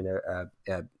can imagine,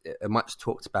 a much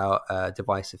talked about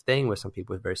divisive thing, where some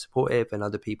people were very supportive and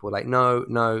other people were like,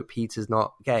 no, Peter's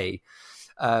not gay.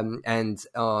 And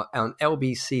on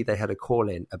LBC they had a call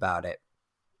in about it.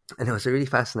 And it was a really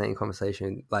fascinating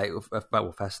conversation,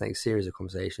 fascinating series of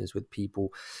conversations with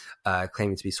people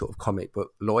claiming to be sort of comic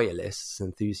book loyalists,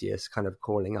 enthusiasts, kind of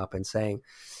calling up and saying,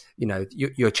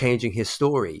 you're changing his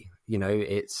story. He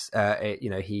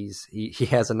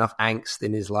has enough angst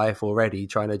in his life already,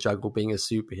 trying to juggle being a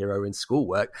superhero and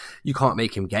schoolwork. You can't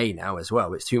make him gay now as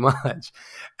well. It's too much.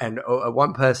 And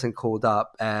one person called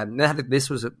up, and this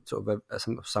was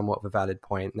somewhat of a valid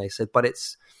point. And they said, but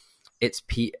it's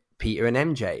Peter and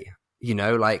MJ,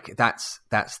 that's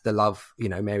the love,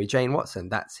 Mary Jane Watson,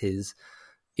 that's his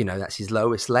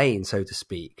lowest lane, so to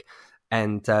speak.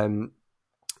 And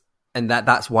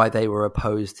that's why they were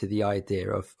opposed to the idea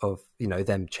of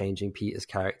them changing Peter's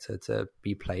character to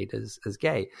be played as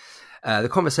gay. The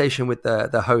conversation with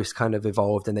the host kind of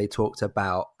evolved, and they talked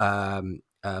about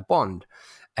Bond.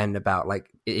 and about like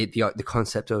the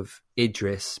concept of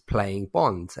Idris playing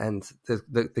Bond, and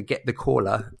the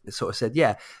caller sort of said,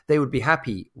 yeah, they would be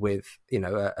happy with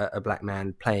a black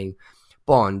man playing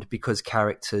Bond because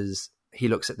characters, he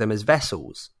looks at them as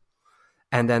vessels.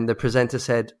 And then the presenter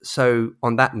said, so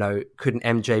on that note, couldn't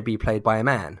MJ be played by a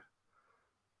man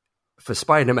for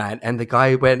Spider-Man? And the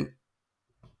guy went,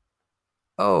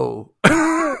 oh,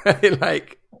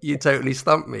 like, you totally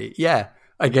stumped me. Yeah,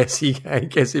 I guess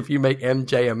if you make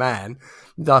MJ a man,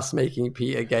 thus making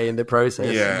Peter gay in the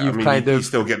process, you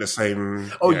still get the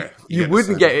same. Oh, you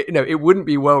wouldn't get it. It wouldn't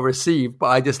be well received. But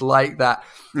I just like that.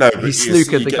 No, he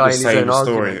snookered the guy in his own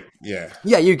argument. Yeah,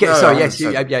 you get. You're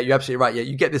absolutely right. Yeah,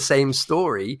 you get the same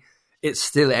story. It's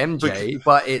still MJ,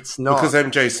 but it's not because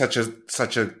MJ is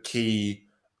such a key.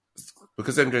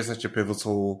 Because MJ is such a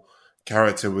pivotal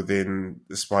character within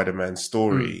the Spider-Man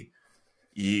story.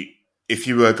 If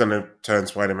you were going to turn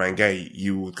Spider-Man gay,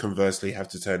 you would conversely have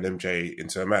to turn MJ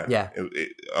into a man. Yeah.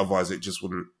 Otherwise, it just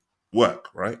wouldn't work,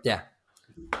 right? Yeah.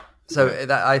 So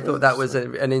I thought that was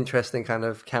an interesting kind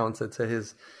of counter to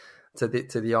his to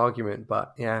the argument,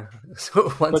 but yeah. Sort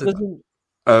of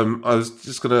I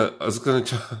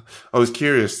was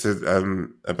curious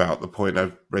about the point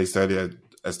I raised earlier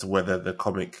as to whether the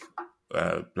comic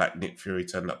Black Nick Fury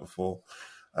turned up before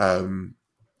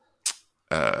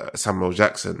Samuel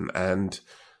Jackson, and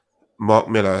Mark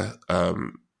Miller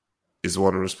is the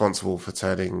one responsible for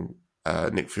turning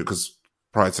Nick Fury, because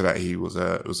prior to that he was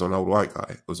an old white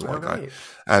guy. Guy,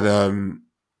 and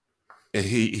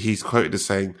he's quoted as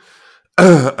saying,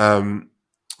 "Sam,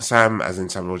 as in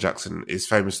Samuel Jackson, is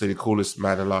famously the coolest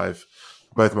man alive.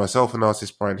 Both myself and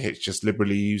artist Brian Hitch just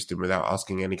liberally used him without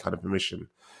asking any kind of permission.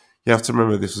 You have to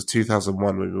remember this was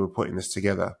 2001 when we were putting this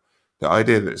together. The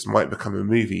idea that this might become a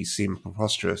movie seemed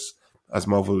preposterous, as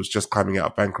Marvel was just climbing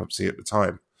out of bankruptcy at the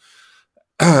time.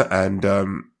 And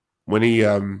when he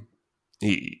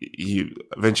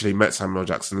eventually met Samuel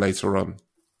Jackson later on,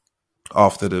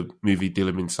 after the movie deal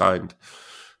had been signed,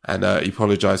 and he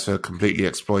apologized for completely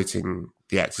exploiting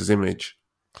the actor's image,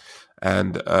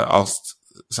 and asked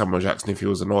Samuel Jackson if he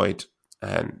was annoyed.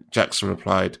 And Jackson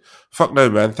replied, "Fuck no,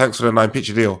 man. Thanks for the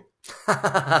 9-picture deal."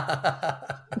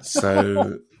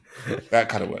 So that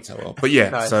kind of worked out well. But yeah,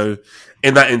 nice. So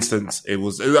in that instance, it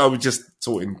was, I was just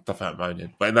sorting stuff out in my own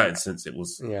head. But in that instance, it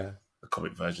was the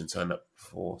comic version turned up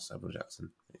for Samuel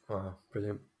Jackson. Wow,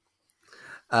 brilliant.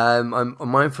 I'm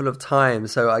mindful of time,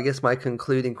 so I guess my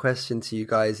concluding question to you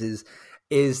guys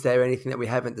is there anything that we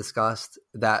haven't discussed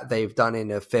that they've done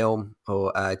in a film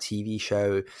or a TV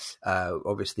show,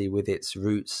 obviously with its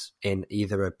roots in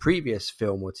either a previous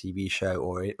film or TV show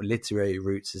or literary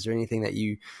roots? Is there anything that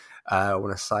you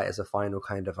want to cite as a final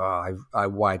kind of,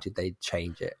 why did they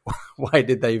change it? Why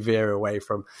did they veer away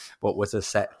from what was a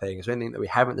set thing? Is there anything that we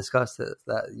haven't discussed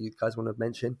that you guys want to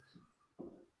mention?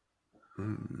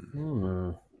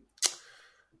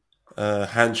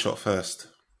 Hand shot first.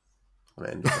 On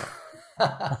the end of that.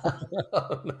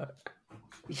 Oh, no.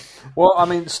 Well, I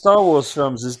mean, Star Wars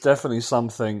films is definitely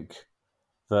something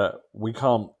that we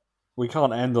can't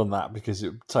end on that because it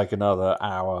would take another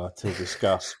hour to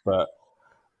discuss. But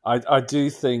I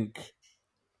do think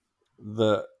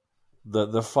that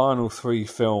the final three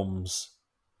films,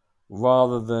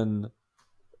 rather than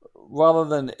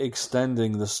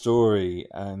extending the story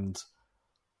and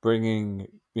bringing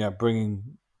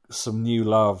some new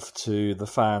love to the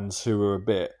fans who were a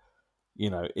bit,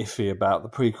 iffy about the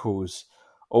prequels,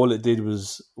 all it did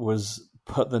was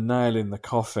put the nail in the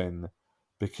coffin,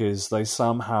 because they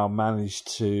somehow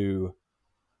managed to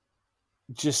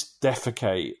just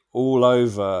defecate all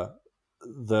over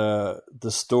the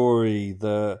story,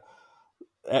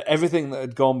 everything that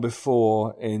had gone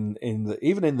before even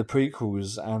in the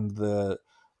prequels and the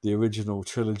original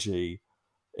trilogy.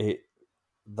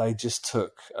 They just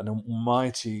took an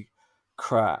almighty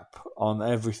crap on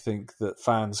everything that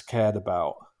fans cared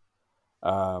about,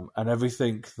 and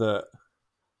everything that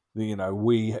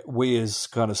we as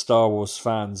kind of Star Wars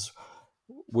fans,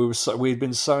 we'd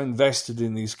been so invested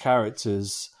in these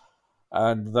characters,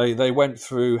 and they went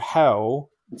through hell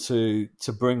to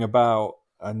bring about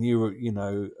a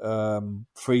new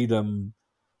freedom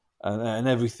and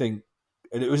everything.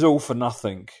 And it was all for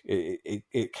nothing.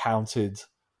 It counted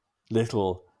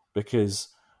little, because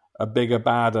a bigger,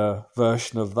 badder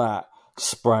version of that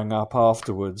sprang up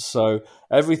afterwards. So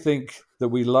everything that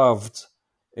we loved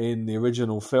in the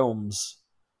original films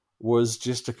was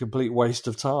just a complete waste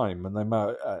of time, and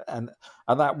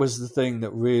that was the thing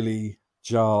that really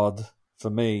jarred for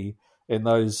me in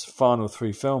those final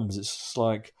three films. It's just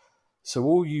like, so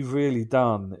all you've really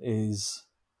done is,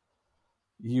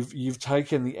 you've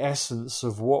taken the essence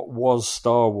of what was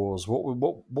Star Wars,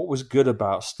 what was good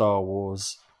about Star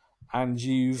Wars, and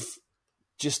you've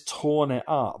just torn it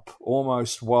up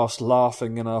almost whilst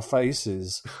laughing in our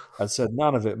faces and said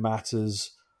none of it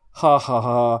matters. Ha ha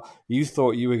ha! You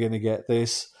thought you were going to get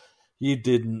this, you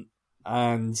didn't,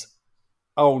 and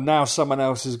now someone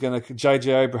else is going to.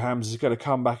 J.J. Abrams is going to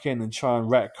come back in and try and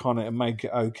retcon it and make it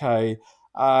okay,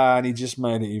 and he just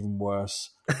made it even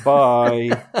worse.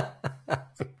 Bye.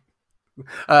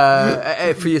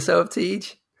 For yourself, Tej?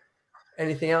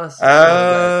 Anything else?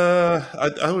 I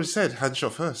already said hand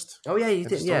shot first. Oh yeah, you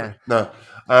did. Yeah. No.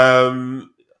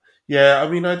 Yeah. I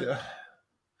mean,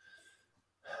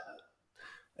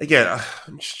 again,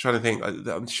 I'm just trying to think.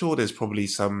 I'm sure there's probably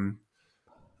some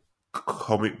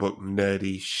comic book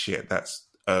nerdy shit that's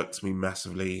irked me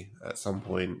massively at some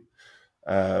point.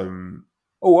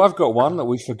 I've got one that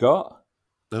we forgot.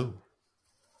 No.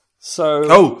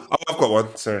 So. I've got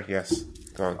one. Sorry. Yes.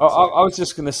 Go on. I was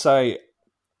just going to say,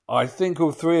 I think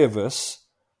all three of us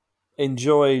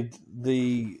enjoyed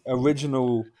the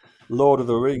original Lord of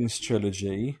the Rings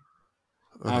trilogy,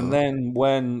 and then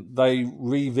when they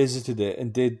revisited it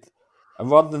and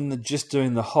rather than just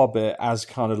doing The Hobbit as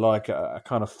kind of like a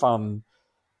kind of fun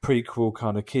prequel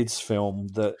kind of kids film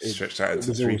that stretched out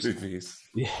into 3 movies,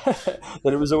 yeah,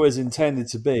 that it was always intended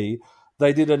to be,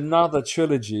 they did another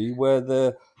trilogy where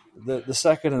the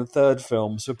second and third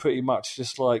films were pretty much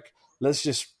just like let's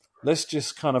just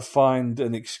kind of find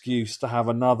an excuse to have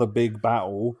another big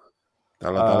battle.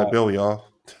 Dollar bill, y'all.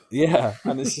 Yeah,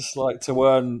 and it's just like to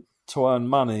earn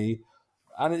money,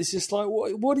 and it's just like,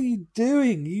 what are you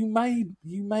doing? You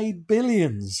made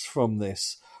billions from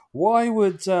this. Why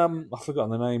would I've forgotten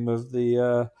the name of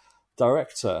the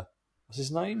director? What's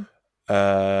his name?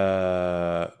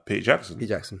 Peter Jackson.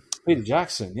 Peter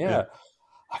Jackson. Yeah.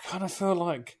 I kind of feel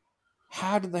like,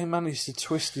 how did they manage to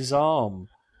twist his arm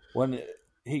when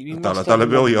he must dollar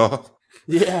bill, y'all?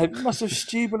 Yeah, he must have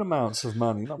stupid amounts of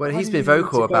money. Well, he's been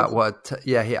vocal about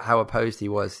how opposed he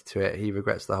was to it. He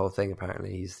regrets the whole thing.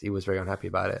 Apparently, he was very unhappy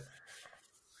about it.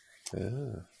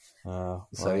 So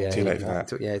yeah, too late for that.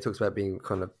 He talks about being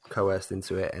kind of coerced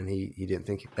into it, and he didn't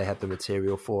think they had the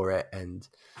material for it, and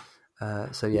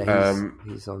so yeah,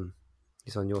 he's on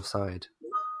your side.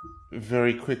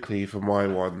 Very quickly for my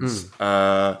ones,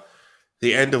 the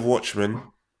end of Watchmen.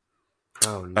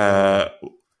 Oh no.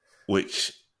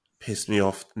 Which pissed me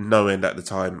off no end at the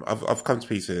time. I've come to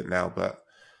peace with it now, but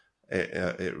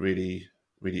it really,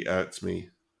 really irked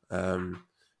me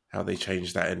how they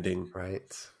changed that ending.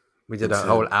 Right. We did a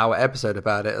whole hour episode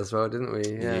about it as well, didn't we?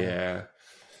 Yeah.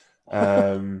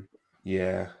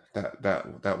 Yeah.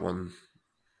 That one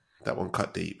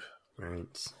cut deep.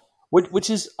 Right.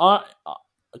 Which is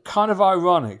kind of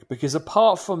ironic because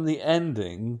apart from the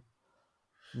ending,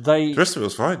 the rest of it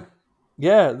was fine.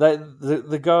 Yeah,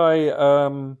 the guy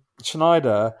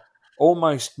Schneider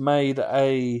almost made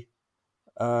a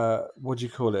what do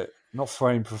you call it? Not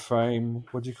frame for frame.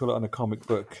 What do you call it on a comic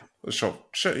book?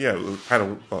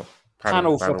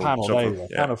 Panel for panel. There you go.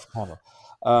 Yeah. Panel for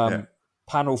panel.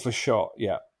 Panel for shot.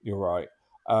 Yeah, you're right.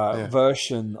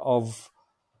 Version of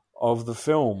the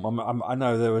film. I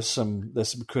know there's some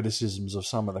criticisms of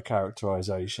some of the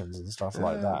characterizations and stuff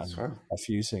like that, and a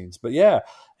few scenes. But yeah,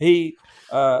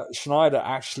 Schneider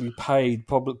actually paid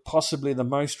possibly the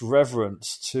most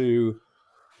reverence to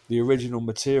the original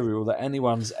material that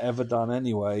anyone's ever done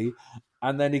anyway,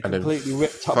 and then he completely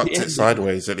ripped up the it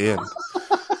sideways at the end.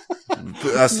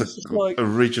 That's the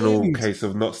original case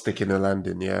of not sticking a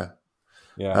landing. Yeah.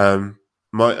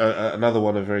 Another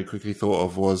one I very quickly thought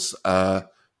of was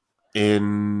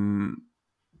in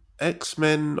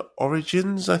X-Men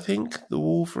Origins, I think,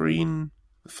 the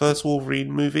first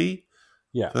Wolverine movie,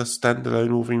 first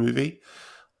standalone Wolverine movie.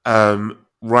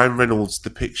 Ryan Reynolds'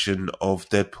 depiction of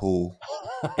Deadpool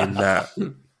in that,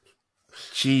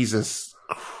 Jesus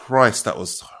Christ, that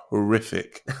was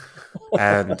horrific.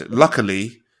 And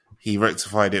luckily, he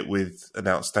rectified it with an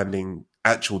outstanding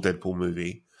actual Deadpool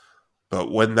movie.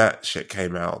 But when that shit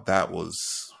came out, that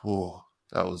was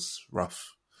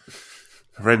rough.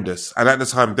 Horrendous. And at the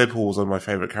time, Deadpool was one of my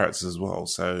favourite characters as well.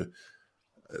 So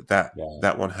that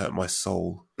one hurt my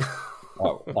soul.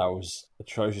 That was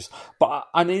atrocious. But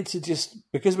I need to just,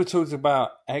 because we're talking about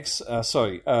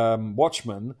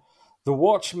Watchmen, the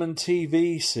Watchmen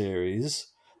TV series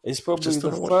is probably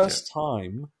the first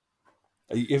time.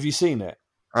 Have you seen it?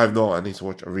 I have not. I need to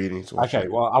watch. I really need to watch it. Okay,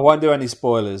 well, I won't do any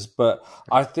spoilers, but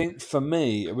I think for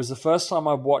me, it was the first time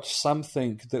I watched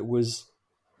something that was,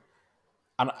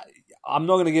 and I'm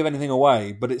not going to give anything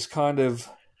away, but it's kind of,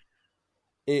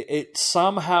 it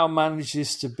somehow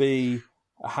manages to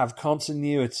have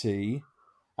continuity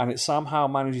and it somehow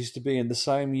manages to be in the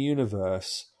same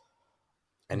universe,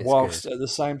 And it's whilst good. at the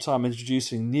same time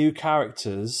introducing new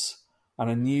characters and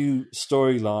a new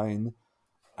storyline,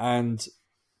 and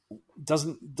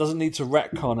doesn't need to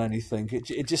retcon anything.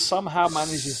 It just somehow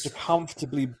manages to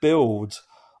comfortably build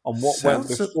on what went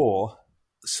before.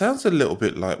 Sounds a little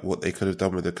bit like what they could have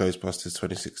done with the Ghostbusters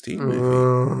 2016 movie.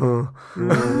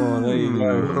 Oh, there you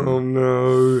go. Oh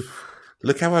no.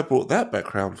 Look how I brought that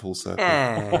back round full circle.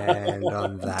 And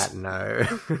on that note,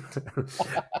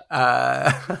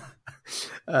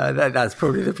 that's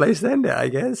probably the place to end it, I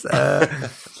guess.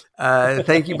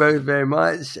 Thank you both very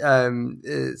much.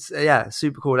 It's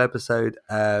super cool episode.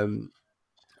 I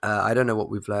don't know what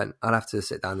we've learned. I'll have to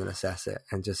sit down and assess it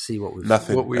and just see what we've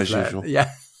Nothing, what we've as learned. usual.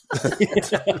 Yeah,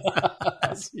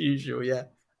 as usual. Yeah.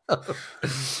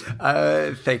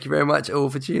 Thank you very much all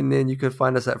for tuning in. You can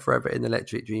find us at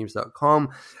foreverintheelectricdreams.com,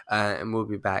 and we'll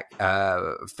be back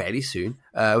fairly soon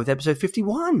with episode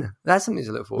 51. That's something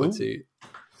to look forward to.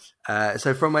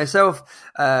 So from myself,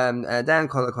 Dan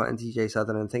Collicott and TJ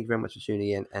Sutherland, thank you very much for tuning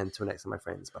in, and until next time, my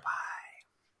friends,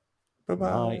 bye-bye. Bye-bye.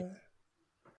 Bye.